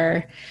that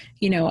are,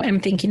 I'm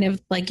thinking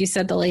of, like you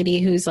said, the lady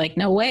who's like,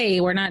 no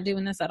way, we're not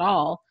doing this at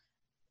all,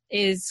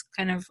 is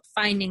kind of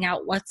finding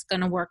out what's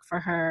going to work for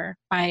her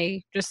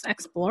by just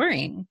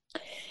exploring.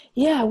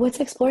 Yeah, what's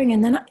exploring?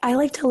 And then I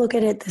like to look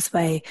at it this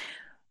way.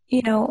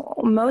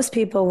 Most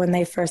people when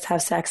they first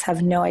have sex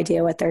have no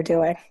idea what they're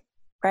doing,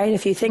 right?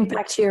 If you think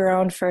back to your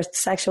own first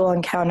sexual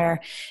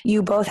encounter,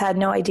 you both had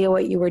no idea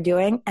what you were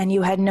doing and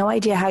you had no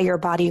idea how your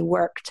body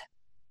worked.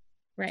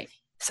 Right.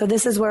 So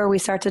this is where we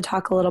start to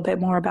talk a little bit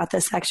more about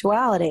the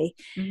sexuality,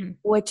 mm-hmm.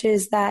 which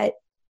is that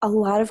a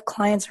lot of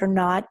clients are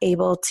not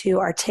able to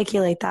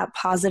articulate that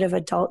positive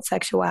adult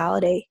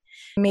sexuality.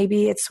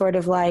 Maybe it's sort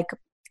of like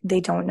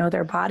they don't know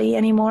their body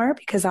anymore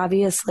because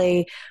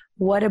obviously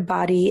what a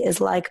body is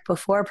like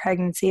before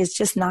pregnancy is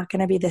just not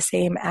going to be the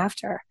same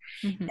after.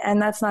 Mm-hmm. And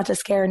that's not to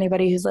scare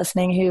anybody who's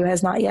listening who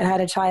has not yet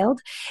had a child.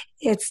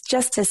 It's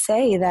just to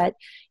say that,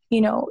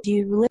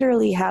 you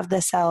literally have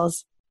the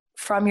cells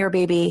from your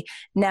baby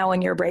now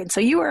in your brain.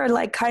 So you are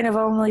like kind of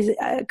only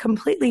a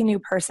completely new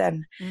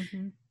person.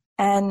 Mm-hmm.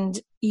 And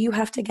you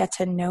have to get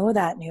to know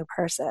that new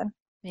person.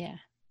 Yeah.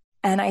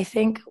 And I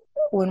think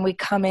when we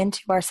come into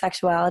our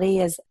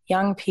sexuality as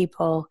young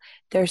people,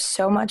 there's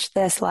so much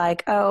this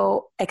like,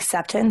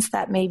 acceptance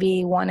that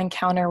maybe one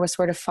encounter was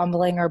sort of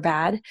fumbling or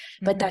bad,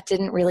 mm-hmm. but that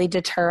didn't really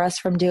deter us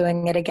from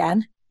doing it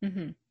again.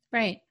 Mm-hmm.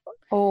 Right.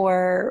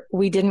 Or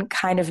we didn't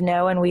kind of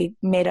know and we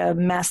made a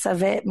mess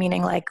of it,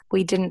 meaning like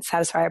we didn't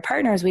satisfy our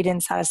partners, we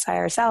didn't satisfy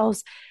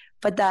ourselves,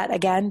 but that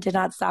again did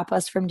not stop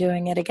us from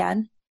doing it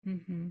again.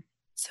 Mm-hmm.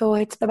 So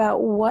it's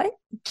about what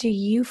do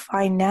you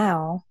find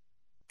now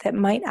that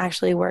might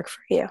actually work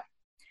for you?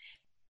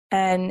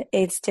 And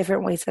it's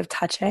different ways of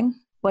touching.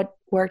 What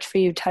worked for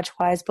you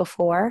touch-wise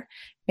before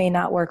may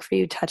not work for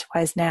you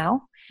touch-wise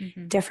now.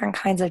 Mm-hmm. Different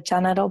kinds of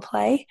genital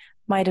play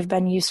might have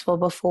been useful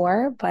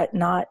before, but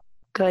not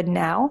good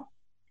now.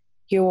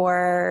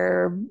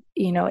 your,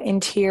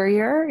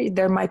 interior.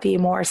 There might be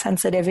more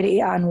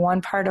sensitivity on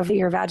one part of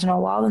your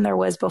vaginal wall than there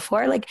was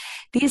before. Like,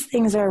 these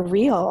things are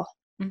real.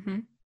 Mm-hmm.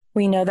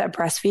 We know that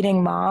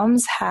breastfeeding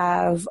moms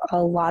have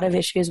a lot of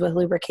issues with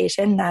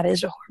lubrication that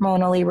is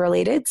hormonally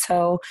related.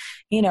 So,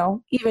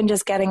 even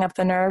just getting up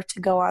the nerve to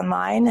go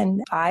online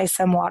and buy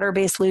some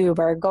water-based lube,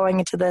 or going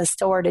into the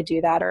store to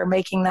do that, or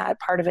making that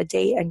part of a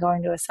date and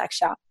going to a sex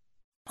shop.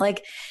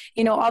 Like,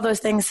 all those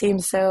things seem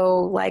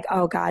so like,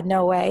 oh God,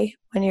 no way,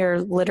 when you're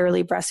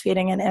literally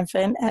breastfeeding an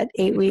infant at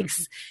 8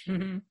 weeks.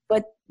 Mm-hmm.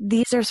 But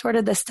these are sort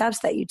of the steps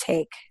that you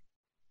take.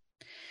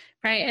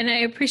 Right. And I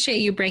appreciate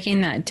you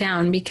breaking that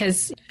down,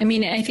 because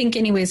I think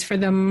anyways, for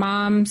the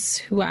moms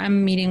who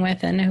I'm meeting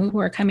with and who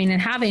are coming and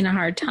having a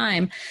hard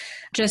time,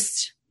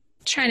 just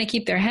trying to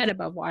keep their head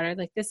above water,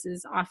 like, this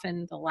is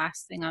often the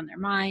last thing on their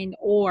mind,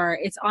 or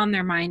it's on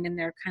their mind and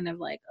they're kind of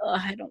like, oh,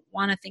 I don't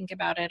want to think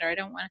about it, or I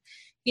don't want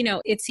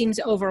to, it seems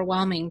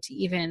overwhelming to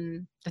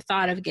even the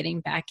thought of getting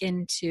back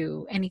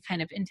into any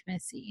kind of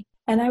intimacy.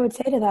 And I would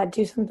say to that,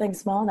 do something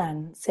small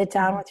then. Sit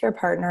down with your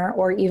partner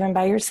or even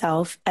by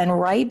yourself and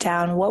write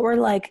down what were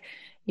like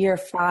your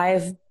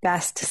 5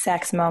 best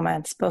sex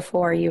moments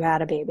before you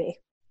had a baby.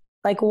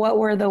 Like, what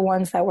were the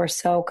ones that were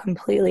so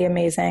completely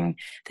amazing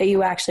that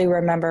you actually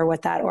remember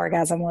what that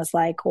orgasm was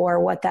like, or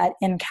what that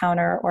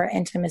encounter or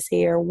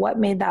intimacy, or what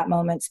made that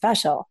moment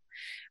special,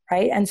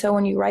 right? And so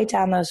when you write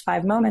down those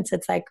 5 moments,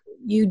 it's like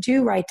you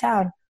do write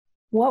down,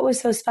 what was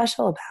so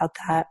special about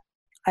that?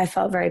 I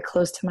felt very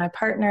close to my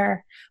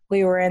partner.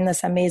 We were in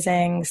this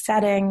amazing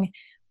setting.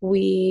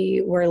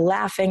 We were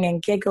laughing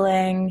and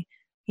giggling.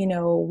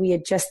 We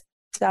had just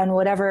done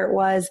whatever it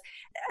was.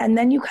 And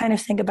then you kind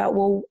of think about,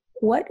 well,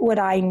 what would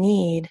I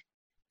need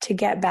to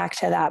get back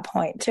to that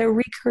point?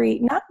 To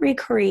not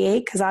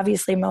recreate, because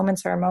obviously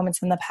moments are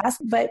moments in the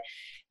past, but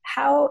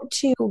how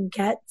to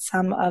get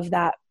some of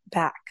that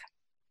back.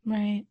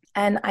 Right.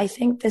 And I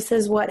think this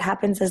is what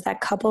happens, is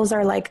that couples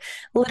are like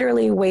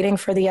literally waiting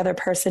for the other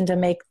person to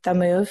make the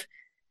move.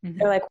 Mm-hmm.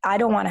 They're like, I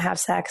don't want to have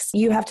sex.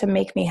 You have to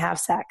make me have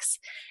sex.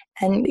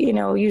 And,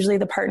 usually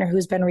the partner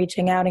who's been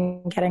reaching out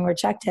and getting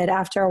rejected,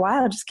 after a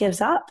while just gives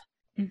up.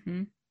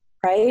 Mm-hmm.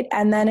 Right.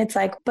 And then it's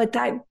like, but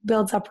that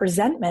builds up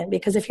resentment,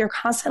 because if you're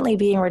constantly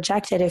being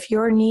rejected, if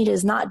your need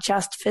is not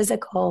just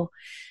physical,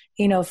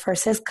 for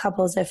cis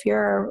couples, if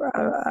you're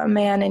a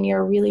man and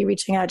you're really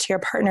reaching out to your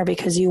partner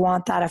because you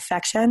want that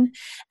affection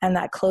and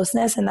that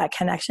closeness and that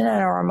connection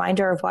and a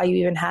reminder of why you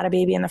even had a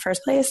baby in the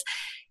first place,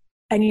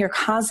 and you're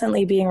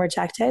constantly being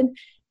rejected,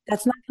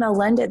 that's not going to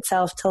lend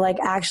itself to like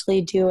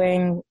actually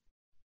doing,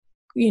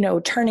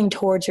 turning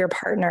towards your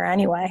partner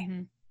anyway.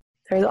 Mm-hmm.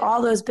 There's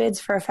all those bids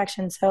for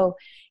affection. So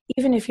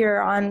even if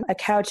you're on a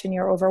couch and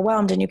you're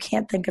overwhelmed and you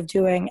can't think of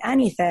doing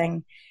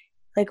anything,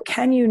 like,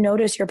 can you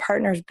notice your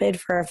partner's bid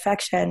for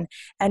affection?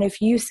 And if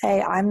you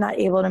say, I'm not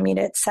able to meet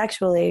it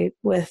sexually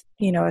with,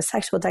 a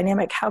sexual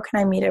dynamic, how can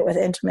I meet it with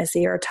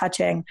intimacy or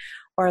touching,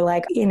 or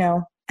like,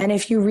 and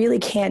if you really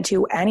can't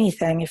do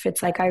anything, if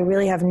it's like, I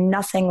really have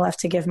nothing left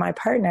to give my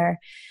partner,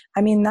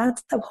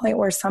 that's the point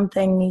where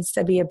something needs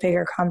to be a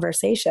bigger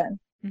conversation.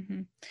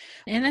 Mm-hmm.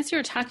 And as you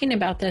were talking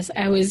about this,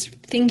 I was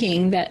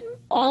thinking that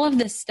all of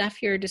this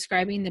stuff you're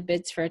describing, the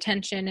bids for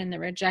attention and the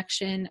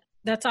rejection,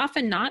 that's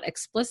often not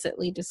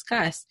explicitly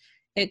discussed.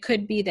 It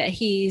could be that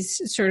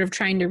he's sort of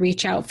trying to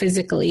reach out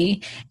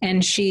physically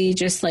and she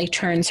just like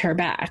turns her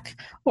back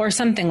or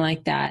something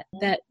like that.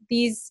 That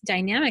these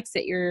dynamics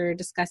that you're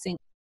discussing,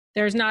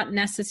 there's not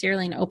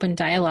necessarily an open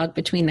dialogue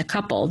between the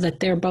couple, that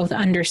they're both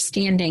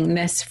understanding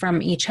this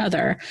from each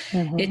other.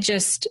 Mm-hmm. It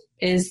just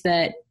is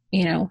that,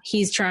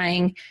 he's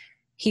trying,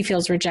 he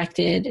feels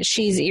rejected,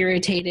 she's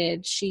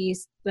irritated,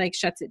 she's like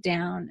shuts it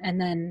down, and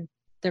then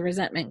the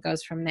resentment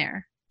goes from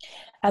there.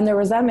 And the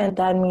resentment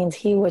then means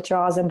he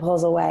withdraws and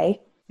pulls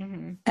away,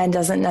 mm-hmm. and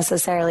doesn't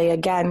necessarily,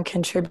 again,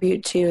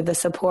 contribute to the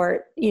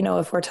support.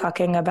 If we're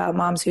talking about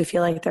moms who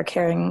feel like they're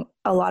carrying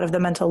a lot of the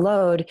mental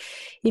load,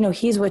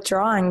 he's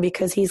withdrawing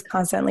because he's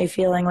constantly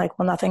feeling like,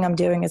 well, nothing I'm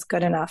doing is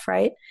good enough,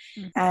 right?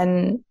 Mm-hmm.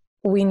 And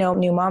we know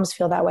new moms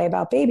feel that way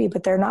about baby,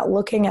 but they're not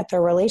looking at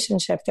their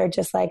relationship. They're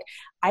just like,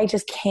 I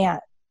just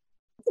can't.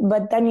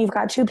 But then you've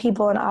got 2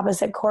 people in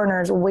opposite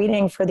corners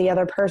waiting for the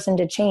other person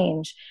to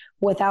change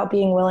without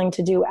being willing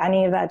to do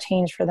any of that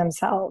change for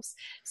themselves.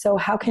 So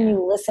how can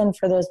you listen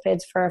for those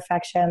bids for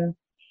affection?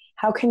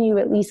 How can you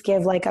at least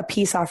give like a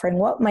peace offering?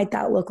 What might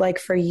that look like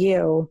for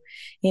you?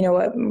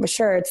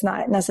 Sure, it's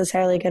not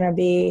necessarily going to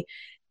be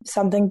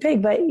something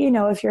big, but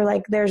if you're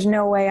like, there's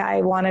no way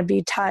I want to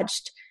be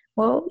touched,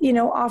 well,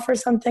 offer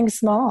something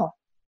small.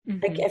 Mm-hmm.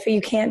 Like if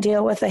you can't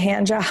deal with a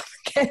hand job,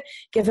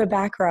 give a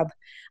back rub.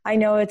 I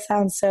know it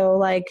sounds so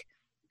like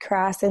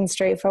crass and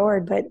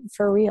straightforward, but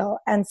for real.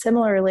 And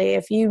similarly,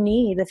 if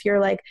you're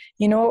like,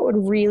 what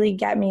would really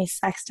get me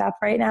sexed up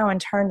right now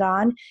and turned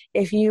on?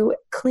 If you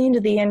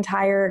cleaned the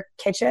entire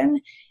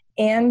kitchen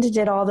and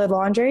did all the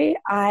laundry,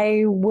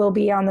 I will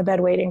be on the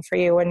bed waiting for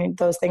you when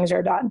those things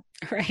are done.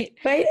 Right.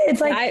 But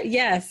it's like,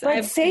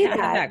 I've say had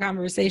that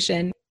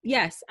conversation.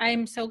 Yes,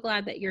 I'm so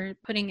glad that you're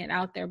putting it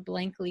out there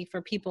blankly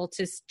for people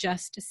to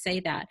just to say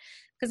that.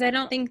 Because I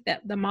don't think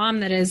that the mom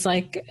that is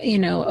like,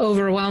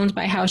 overwhelmed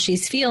by how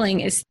she's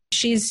feeling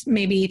she's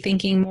maybe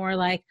thinking more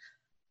like,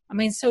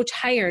 so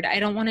tired.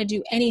 I don't want to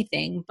do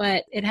anything,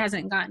 but it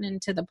hasn't gotten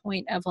into the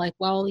point of like,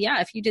 well,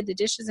 yeah, if you did the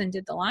dishes and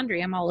did the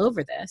laundry, I'm all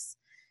over this.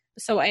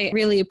 So I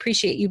really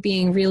appreciate you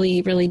being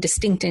really, really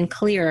distinct and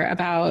clear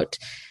about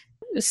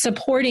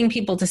supporting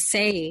people to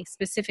say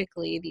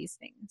specifically these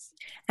things.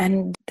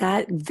 And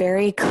that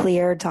very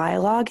clear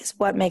dialogue is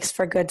what makes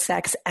for good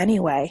sex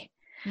anyway.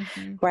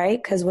 Mm-hmm.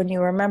 Right? Because when you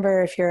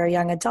remember, if you're a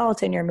young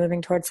adult and you're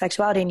moving towards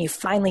sexuality and you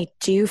finally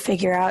do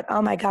figure out,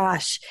 oh my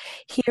gosh,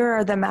 here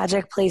are the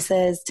magic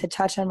places to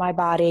touch on my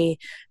body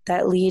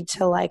that lead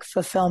to like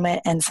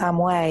fulfillment in some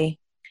way.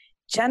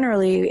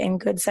 Generally, in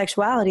good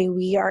sexuality,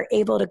 we are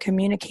able to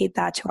communicate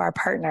that to our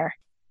partner.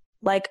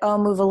 Like, oh,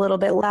 move a little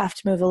bit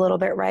left, move a little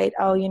bit right.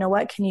 Oh, you know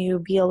what? Can you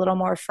be a little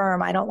more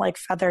firm? I don't like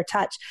feather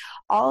touch.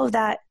 All of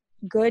that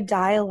good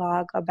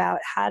dialogue about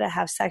how to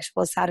have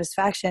sexual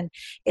satisfaction,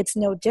 it's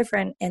no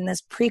different in this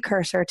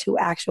precursor to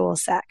actual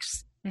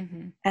sex.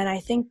 Mm-hmm. And I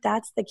think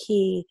that's the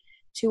key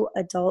to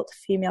adult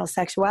female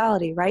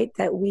sexuality, right?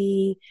 That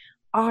we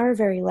are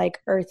very like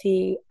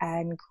earthy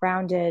and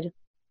grounded.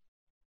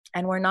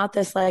 And we're not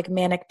this like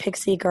manic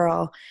pixie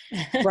girl,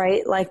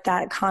 right? Like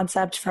that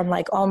concept from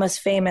like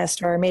Almost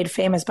Famous or Made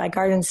Famous by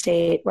Garden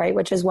State, right?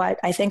 Which is what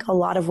I think a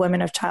lot of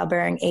women of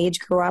childbearing age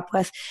grew up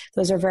with.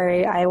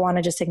 I want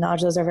to just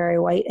acknowledge those are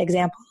very white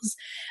examples.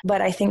 But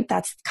I think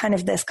that's kind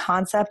of this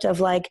concept of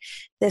like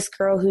this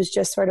girl who's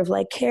just sort of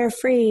like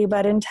carefree,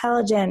 but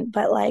intelligent,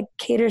 but like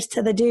caters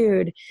to the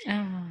dude.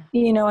 Oh.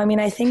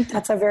 I think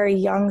that's a very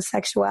young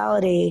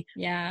sexuality.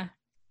 Yeah.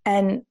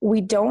 And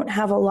we don't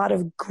have a lot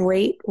of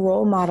great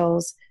role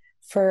models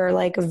for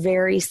like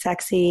very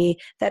sexy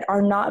that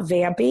are not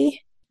vampy.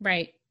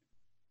 Right.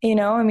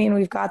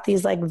 We've got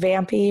these like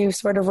vampy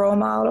sort of role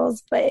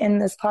models, but in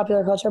this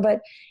popular culture,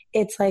 but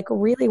it's like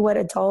really what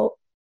adult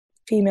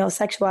female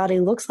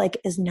sexuality looks like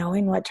is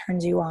knowing what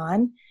turns you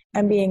on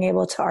and being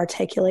able to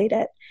articulate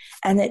it.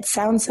 And it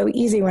sounds so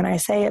easy when I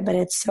say it, but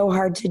it's so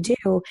hard to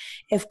do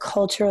if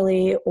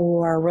culturally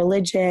or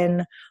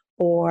religion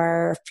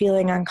or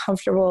feeling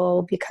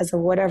uncomfortable because of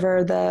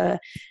whatever the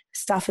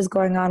stuff is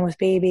going on with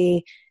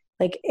baby.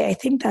 Like, I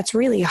think that's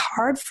really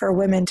hard for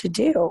women to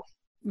do.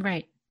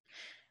 Right.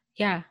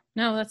 Yeah.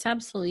 No, that's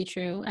absolutely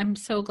true. I'm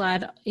so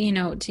glad,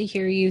 to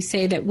hear you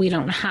say that we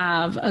don't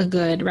have a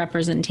good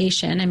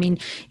representation.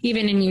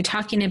 Even in you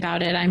talking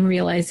about it, I'm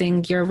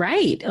realizing you're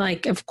right.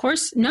 Like, of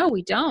course, no,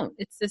 we don't.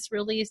 It's this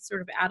really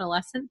sort of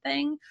adolescent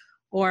thing.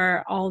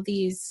 Or all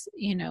these,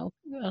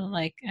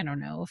 like, I don't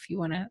know if you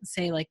want to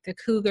say like the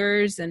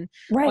cougars and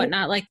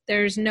whatnot, like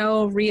there's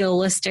no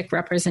realistic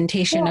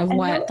representation of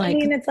what,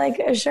 it's like,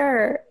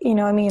 sure.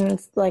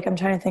 It's like, I'm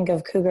trying to think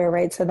of cougar,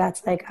 right? So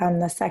that's like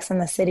the Sex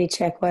and the City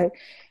chick,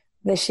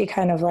 she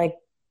kind of like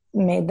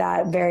made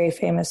that very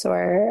famous,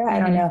 or I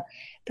don't know,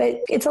 but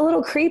it's a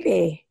little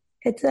creepy.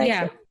 It's like,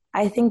 yeah.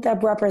 I think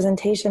that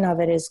representation of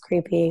it is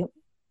creepy.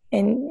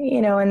 And,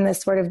 in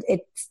this sort of,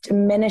 it's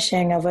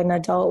diminishing of an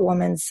adult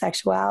woman's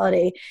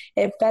sexuality.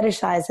 It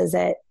fetishizes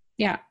it.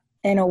 Yeah.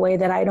 In a way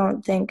that I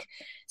don't think.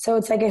 So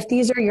it's like, if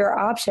these are your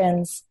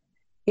options,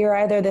 you're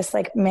either this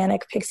like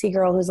manic pixie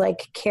girl who's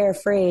like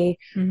carefree,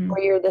 or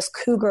you're this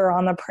cougar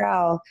on the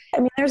prowl.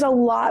 There's a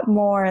lot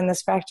more in the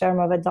spectrum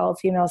of adult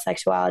female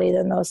sexuality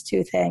than those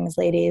two things,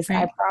 ladies.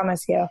 Right. I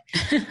promise you.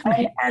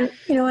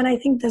 and I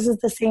think this is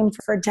the same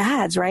for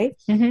dads, right?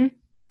 Mm-hmm.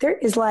 There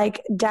is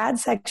like dad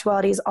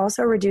sexuality is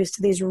also reduced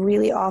to these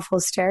really awful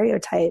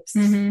stereotypes.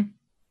 Mm-hmm.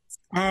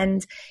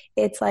 And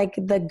it's like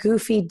the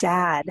goofy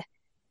dad.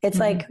 It's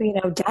like,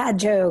 dad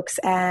jokes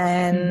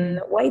and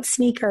white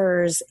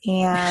sneakers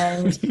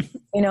and,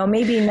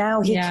 maybe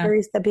now he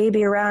carries the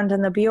baby around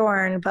in the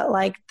Bjorn, but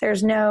like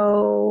there's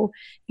no,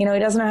 he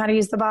doesn't know how to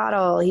use the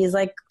bottle. He's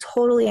like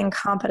totally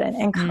incompetent.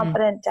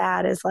 Incompetent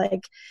dad is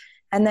like,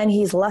 and then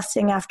he's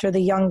lusting after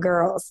the young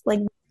girls. Like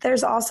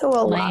there's also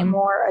a lot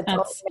more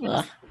adult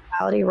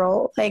sexuality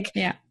role, and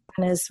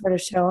is sort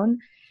of shown.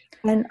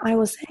 And I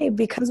will say,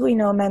 because we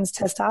know men's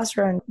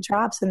testosterone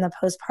drops in the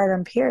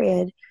postpartum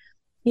period,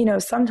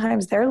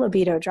 sometimes their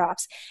libido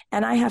drops.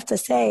 And I have to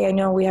say, I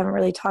know we haven't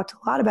really talked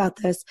a lot about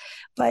this,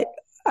 but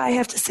I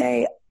have to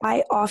say,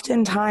 I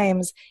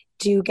oftentimes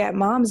do get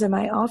moms in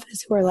my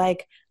office who are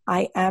like,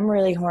 I am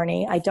really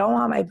horny. I don't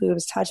want my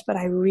boobs touched, but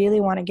I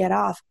really want to get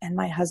off. And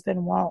my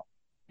husband won't.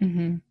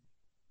 Mm-hmm.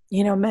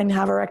 Men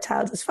have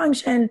erectile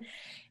dysfunction,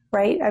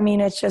 right?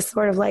 It's just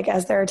sort of like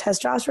as their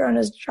testosterone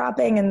is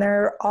dropping and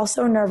they're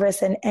also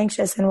nervous and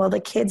anxious, and will the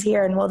kids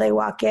hear and will they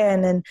walk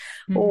in, and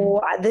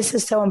this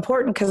is so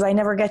important because I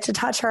never get to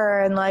touch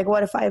her, and like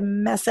what if I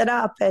mess it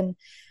up? And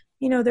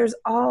there's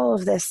all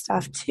of this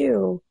stuff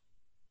too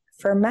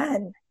for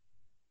men.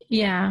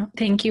 Yeah,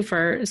 thank you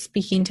for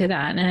speaking to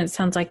that. And it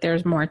sounds like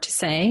there's more to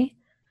say.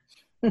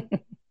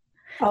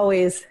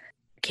 Always.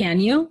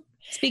 Can you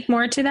speak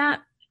more to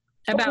that?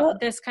 About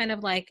this kind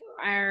of like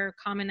our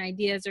common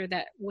ideas, or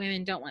that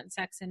women don't want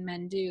sex and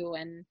men do,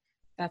 and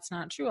that's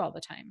not true all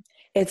the time.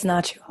 It's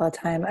not true all the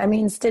time. I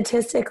mean,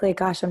 statistically,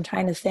 gosh, I'm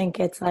trying to think.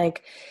 It's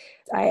like,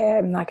 I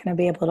am not going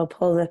to be able to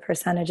pull the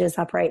percentages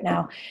up right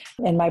now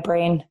in my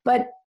brain.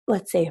 But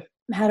let's see.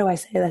 How do I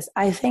say this?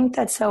 I think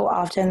that so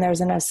often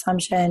there's an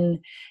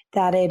assumption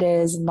that it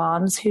is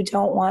moms who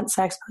don't want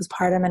sex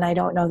postpartum. And I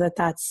don't know that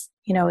that's,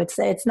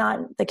 it's not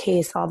the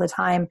case all the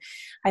time.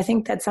 I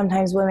think that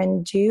sometimes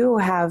women do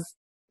have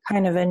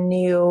kind of a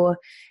new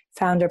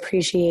found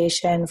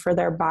appreciation for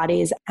their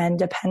bodies. And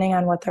depending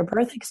on what their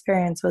birth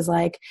experience was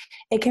like,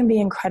 it can be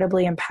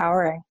incredibly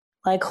empowering.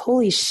 Like,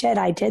 holy shit,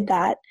 I did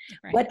that.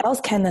 Right. What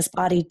else can this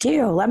body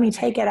do? Let me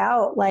take it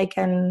out,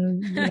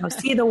 and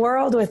see the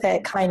world with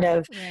it, kind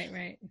of.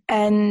 Right.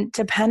 And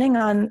depending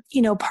on,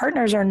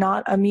 partners are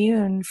not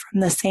immune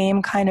from the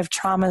same kind of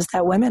traumas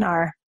that women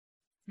are.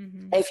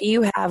 Mm-hmm. If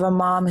you have a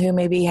mom who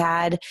maybe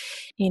had,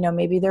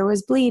 maybe there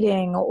was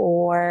bleeding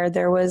or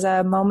there was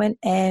a moment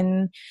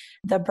in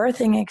the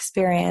birthing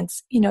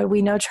experience,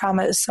 we know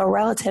trauma is so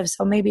relative.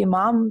 So maybe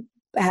mom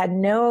had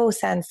no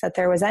sense that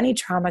there was any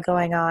trauma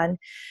going on,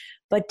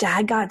 but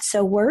dad got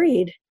so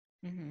worried,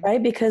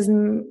 right? Because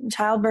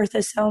childbirth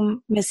is so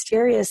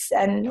mysterious.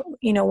 And,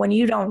 when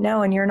you don't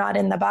know and you're not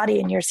in the body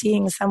and you're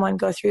seeing someone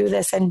go through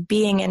this and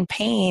being in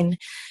pain,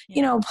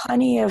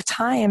 plenty of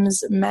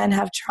times men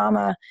have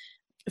trauma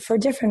for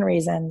different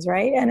reasons,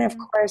 right? And of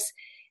course,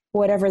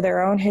 whatever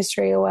their own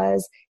history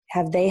was,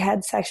 have they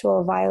had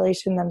sexual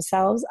violation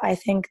themselves? I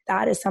think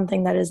that is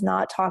something that is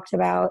not talked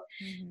about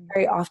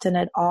very often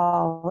at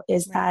all,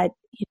 is that,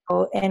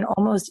 in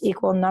almost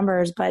equal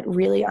numbers, but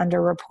really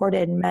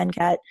underreported, men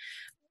get,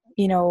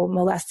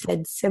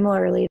 molested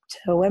similarly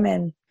to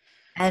women.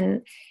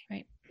 And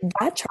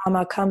that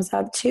trauma comes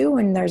up too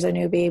when there's a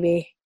new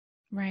baby.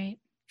 Right.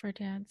 For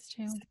dads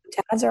too.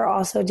 Dads are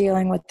also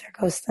dealing with their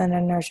ghosts in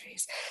the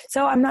nurseries.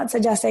 So I'm not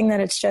suggesting that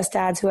it's just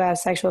dads who have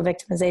sexual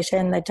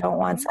victimization that don't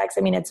want sex.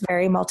 I mean, it's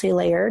very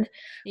multi-layered.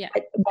 Yeah.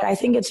 But I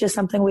think it's just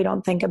something we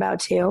don't think about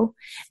too.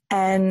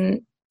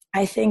 And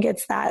I think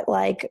it's that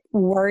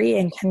worry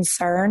and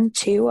concern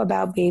too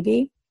about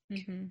baby.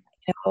 Mm-hmm.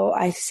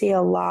 I see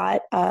a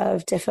lot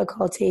of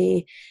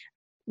difficulty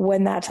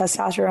when that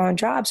testosterone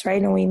drops,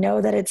 right? And we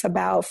know that it's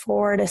about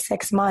 4 to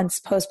 6 months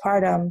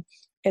postpartum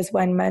is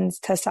when men's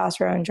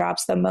testosterone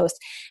drops the most.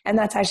 And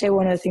that's actually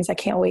one of the things I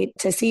can't wait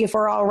to see if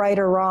we're all right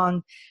or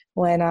wrong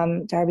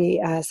when Darby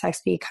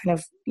Saxby kind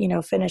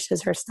of,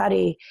 finishes her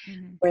study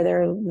where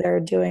they're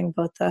doing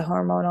both the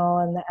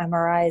hormonal and the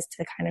MRIs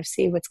to kind of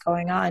see what's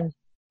going on.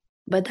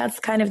 But that's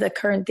kind of the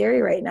current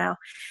theory right now.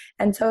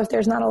 And so if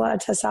there's not a lot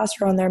of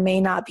testosterone, there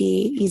may not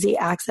be easy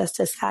access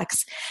to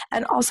sex.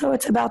 And also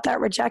it's about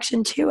that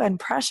rejection too and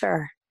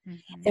pressure.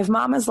 Mm-hmm. If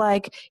mama's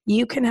like,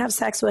 you can have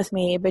sex with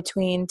me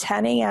between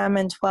 10 a.m.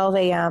 and 12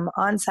 a.m.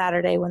 on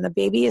Saturday when the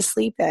baby is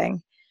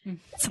sleeping,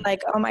 it's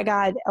like, oh my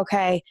God,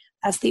 okay,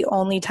 that's the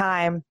only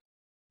time.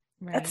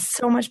 Right. That's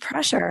so much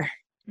pressure.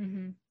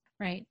 Mm-hmm.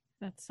 Right.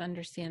 That's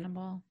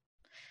understandable.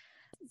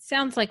 It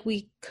sounds like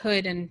we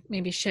could and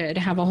maybe should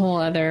have a whole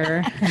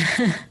other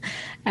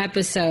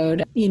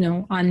episode,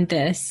 on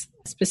this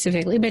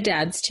specifically, but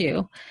dads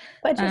too.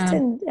 But just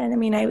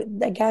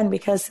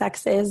because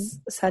sex is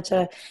such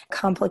a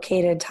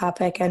complicated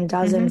topic and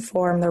does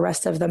inform the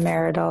rest of the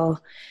marital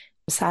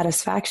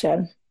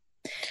satisfaction.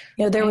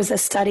 There was a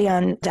study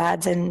on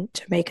dads in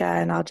Jamaica,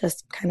 and I'll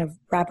just kind of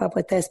wrap up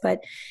with this, but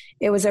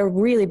it was a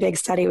really big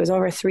study. It was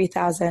over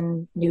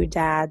 3,000 new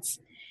dads.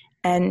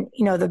 And,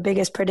 the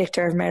biggest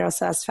predictor of marital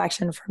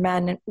satisfaction for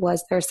men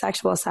was their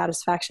sexual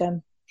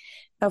satisfaction.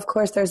 Of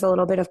course, there's a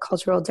little bit of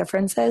cultural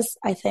differences,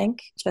 I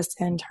think, just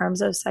in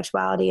terms of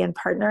sexuality and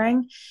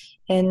partnering.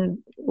 And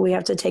we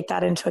have to take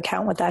that into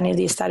account with any of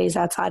these studies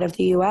outside of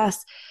the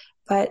U.S.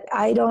 But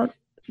I don't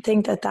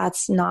think that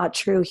that's not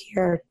true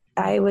here.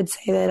 I would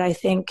say that I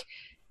think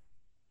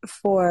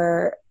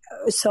for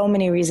so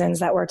many reasons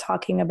that we're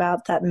talking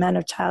about, that men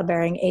of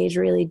childbearing age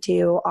really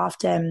do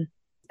often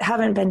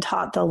haven't been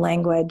taught the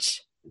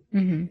language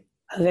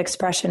of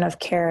expression of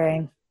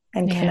caring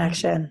and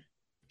connection.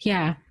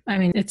 Yeah. I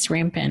mean, it's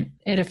rampant.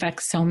 It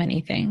affects so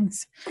many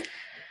things,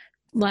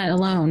 let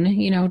alone,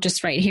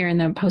 just right here in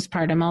the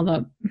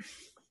postpartum,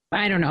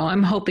 I don't know,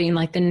 I'm hoping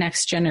the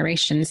next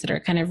generations that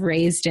are kind of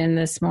raised in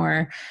this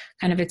more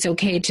kind of, it's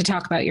okay to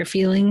talk about your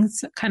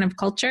feelings kind of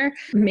culture.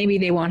 Maybe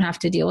they won't have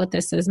to deal with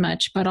this as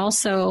much, but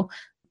also,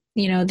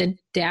 the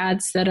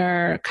dads that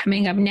are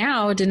coming up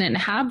now didn't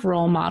have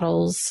role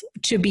models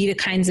to be the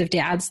kinds of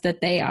dads that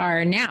they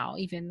are now.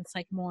 Even it's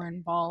more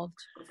involved.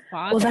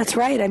 Father. Well, that's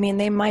right. I mean,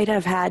 they might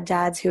have had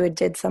dads who had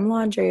did some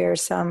laundry or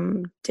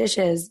some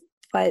dishes,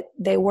 but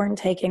they weren't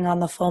taking on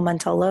the full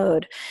mental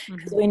load.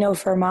 Because we know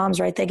for moms,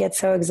 right, they get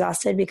so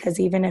exhausted because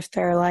even if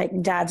they're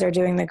dads are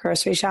doing the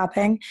grocery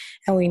shopping,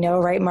 and we know,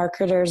 right,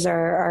 marketers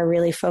are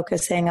really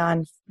focusing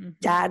on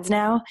dads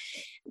now,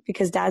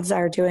 because dads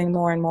are doing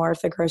more and more of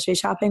the grocery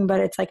shopping, but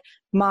it's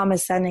mom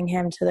is sending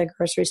him to the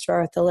grocery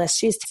store with the list.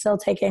 She's still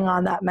taking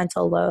on that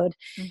mental load.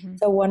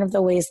 So one of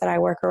the ways that I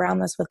work around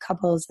this with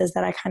couples is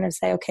that I kind of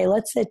say, okay,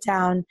 let's sit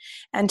down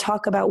and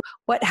talk about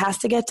what has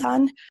to get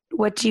done.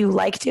 What do you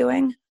like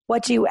doing?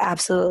 what do you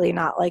absolutely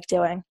not like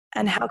doing?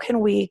 And how can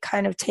we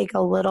kind of take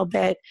a little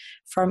bit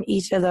from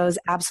each of those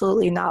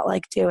absolutely not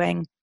like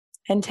doing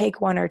and take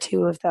one or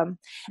two of them?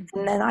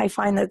 And then I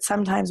find that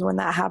sometimes when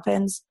that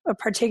happens,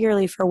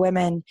 particularly for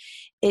women,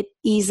 it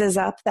eases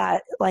up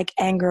that like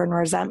anger and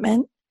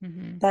resentment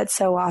that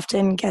so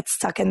often gets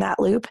stuck in that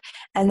loop.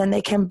 And then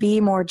they can be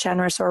more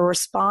generous or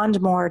respond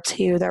more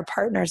to their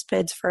partner's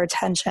bids for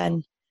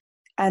attention.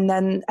 And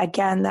then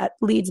again, that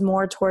leads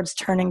more towards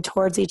turning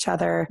towards each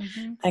other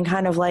and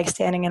kind of like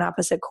standing in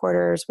opposite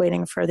quarters,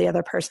 waiting for the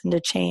other person to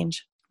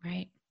change.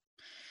 Right.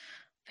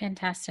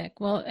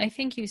 Fantastic. Well, I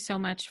thank you so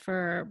much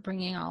for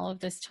bringing all of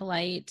this to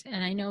light.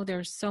 And I know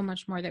there's so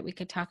much more that we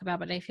could talk about,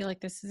 but I feel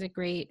like this is a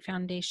great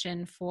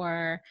foundation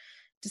for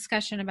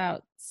discussion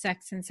about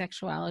sex and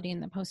sexuality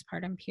in the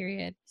postpartum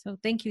period. So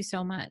thank you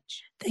so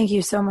much. Thank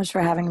you so much for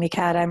having me,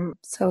 Kat. I'm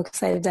so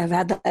excited to have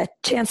had the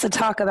chance to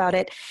talk about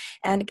it.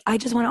 And I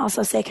just want to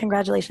also say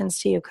congratulations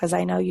to you, because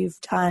I know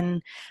you've done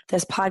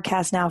this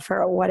podcast now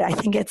for what I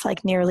think it's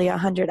like nearly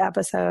 100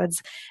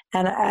 episodes.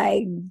 And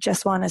I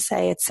just want to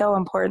say it's so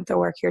important, the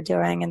work you're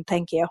doing, and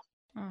thank you.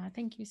 Oh,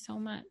 thank you so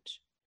much.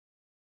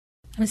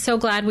 I'm so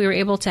glad we were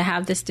able to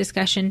have this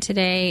discussion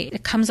today.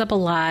 It comes up a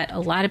lot. A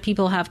lot of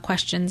people have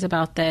questions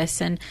about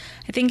this. And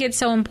I think it's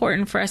so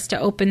important for us to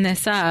open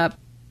this up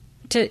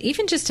to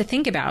even just to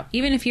think about,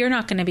 even if you're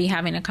not going to be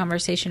having a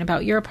conversation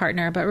about your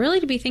partner, but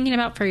really to be thinking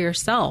about for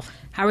yourself.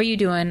 How are you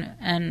doing?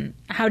 And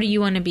how do you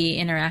want to be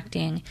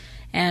interacting?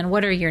 And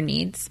what are your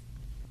needs?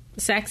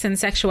 Sex and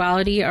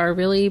sexuality are a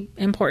really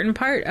important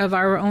part of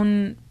our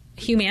own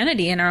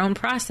humanity and our own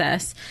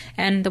process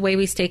and the way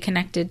we stay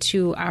connected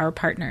to our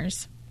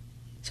partners.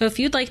 So if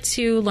you'd like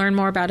to learn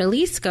more about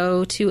Elyse,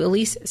 go to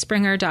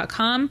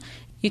ElyseSpringer.com.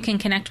 You can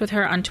connect with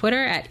her on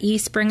Twitter at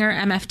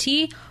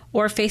eSpringerMFT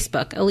or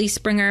Facebook, Elyse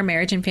Springer,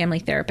 Marriage and Family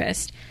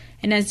Therapist.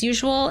 And as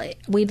usual,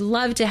 we'd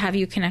love to have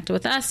you connect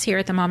with us here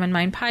at the Mom and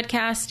Mind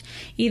podcast,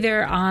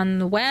 either on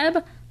the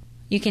web.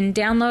 You can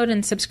download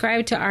and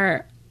subscribe to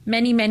our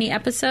many, many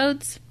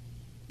episodes.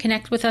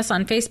 Connect with us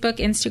on Facebook,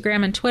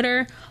 Instagram, and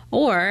Twitter,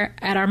 or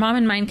at our Mom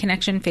and Mind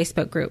Connection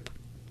Facebook group.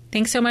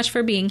 Thanks so much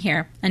for being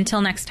here.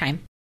 Until next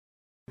time.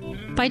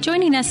 By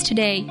joining us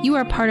today, you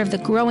are part of the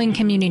growing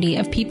community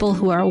of people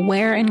who are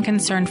aware and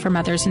concerned for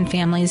mothers and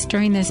families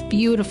during this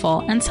beautiful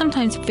and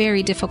sometimes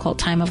very difficult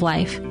time of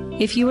life.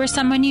 If you or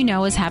someone you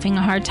know is having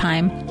a hard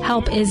time,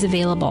 help is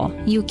available.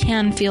 You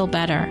can feel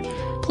better.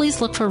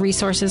 Please look for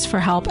resources for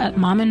help at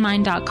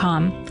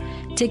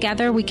momandmind.com.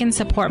 Together, we can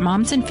support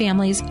moms and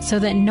families so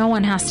that no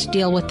one has to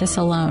deal with this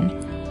alone.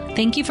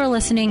 Thank you for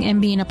listening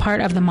and being a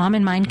part of the Mom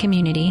and Mind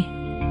community.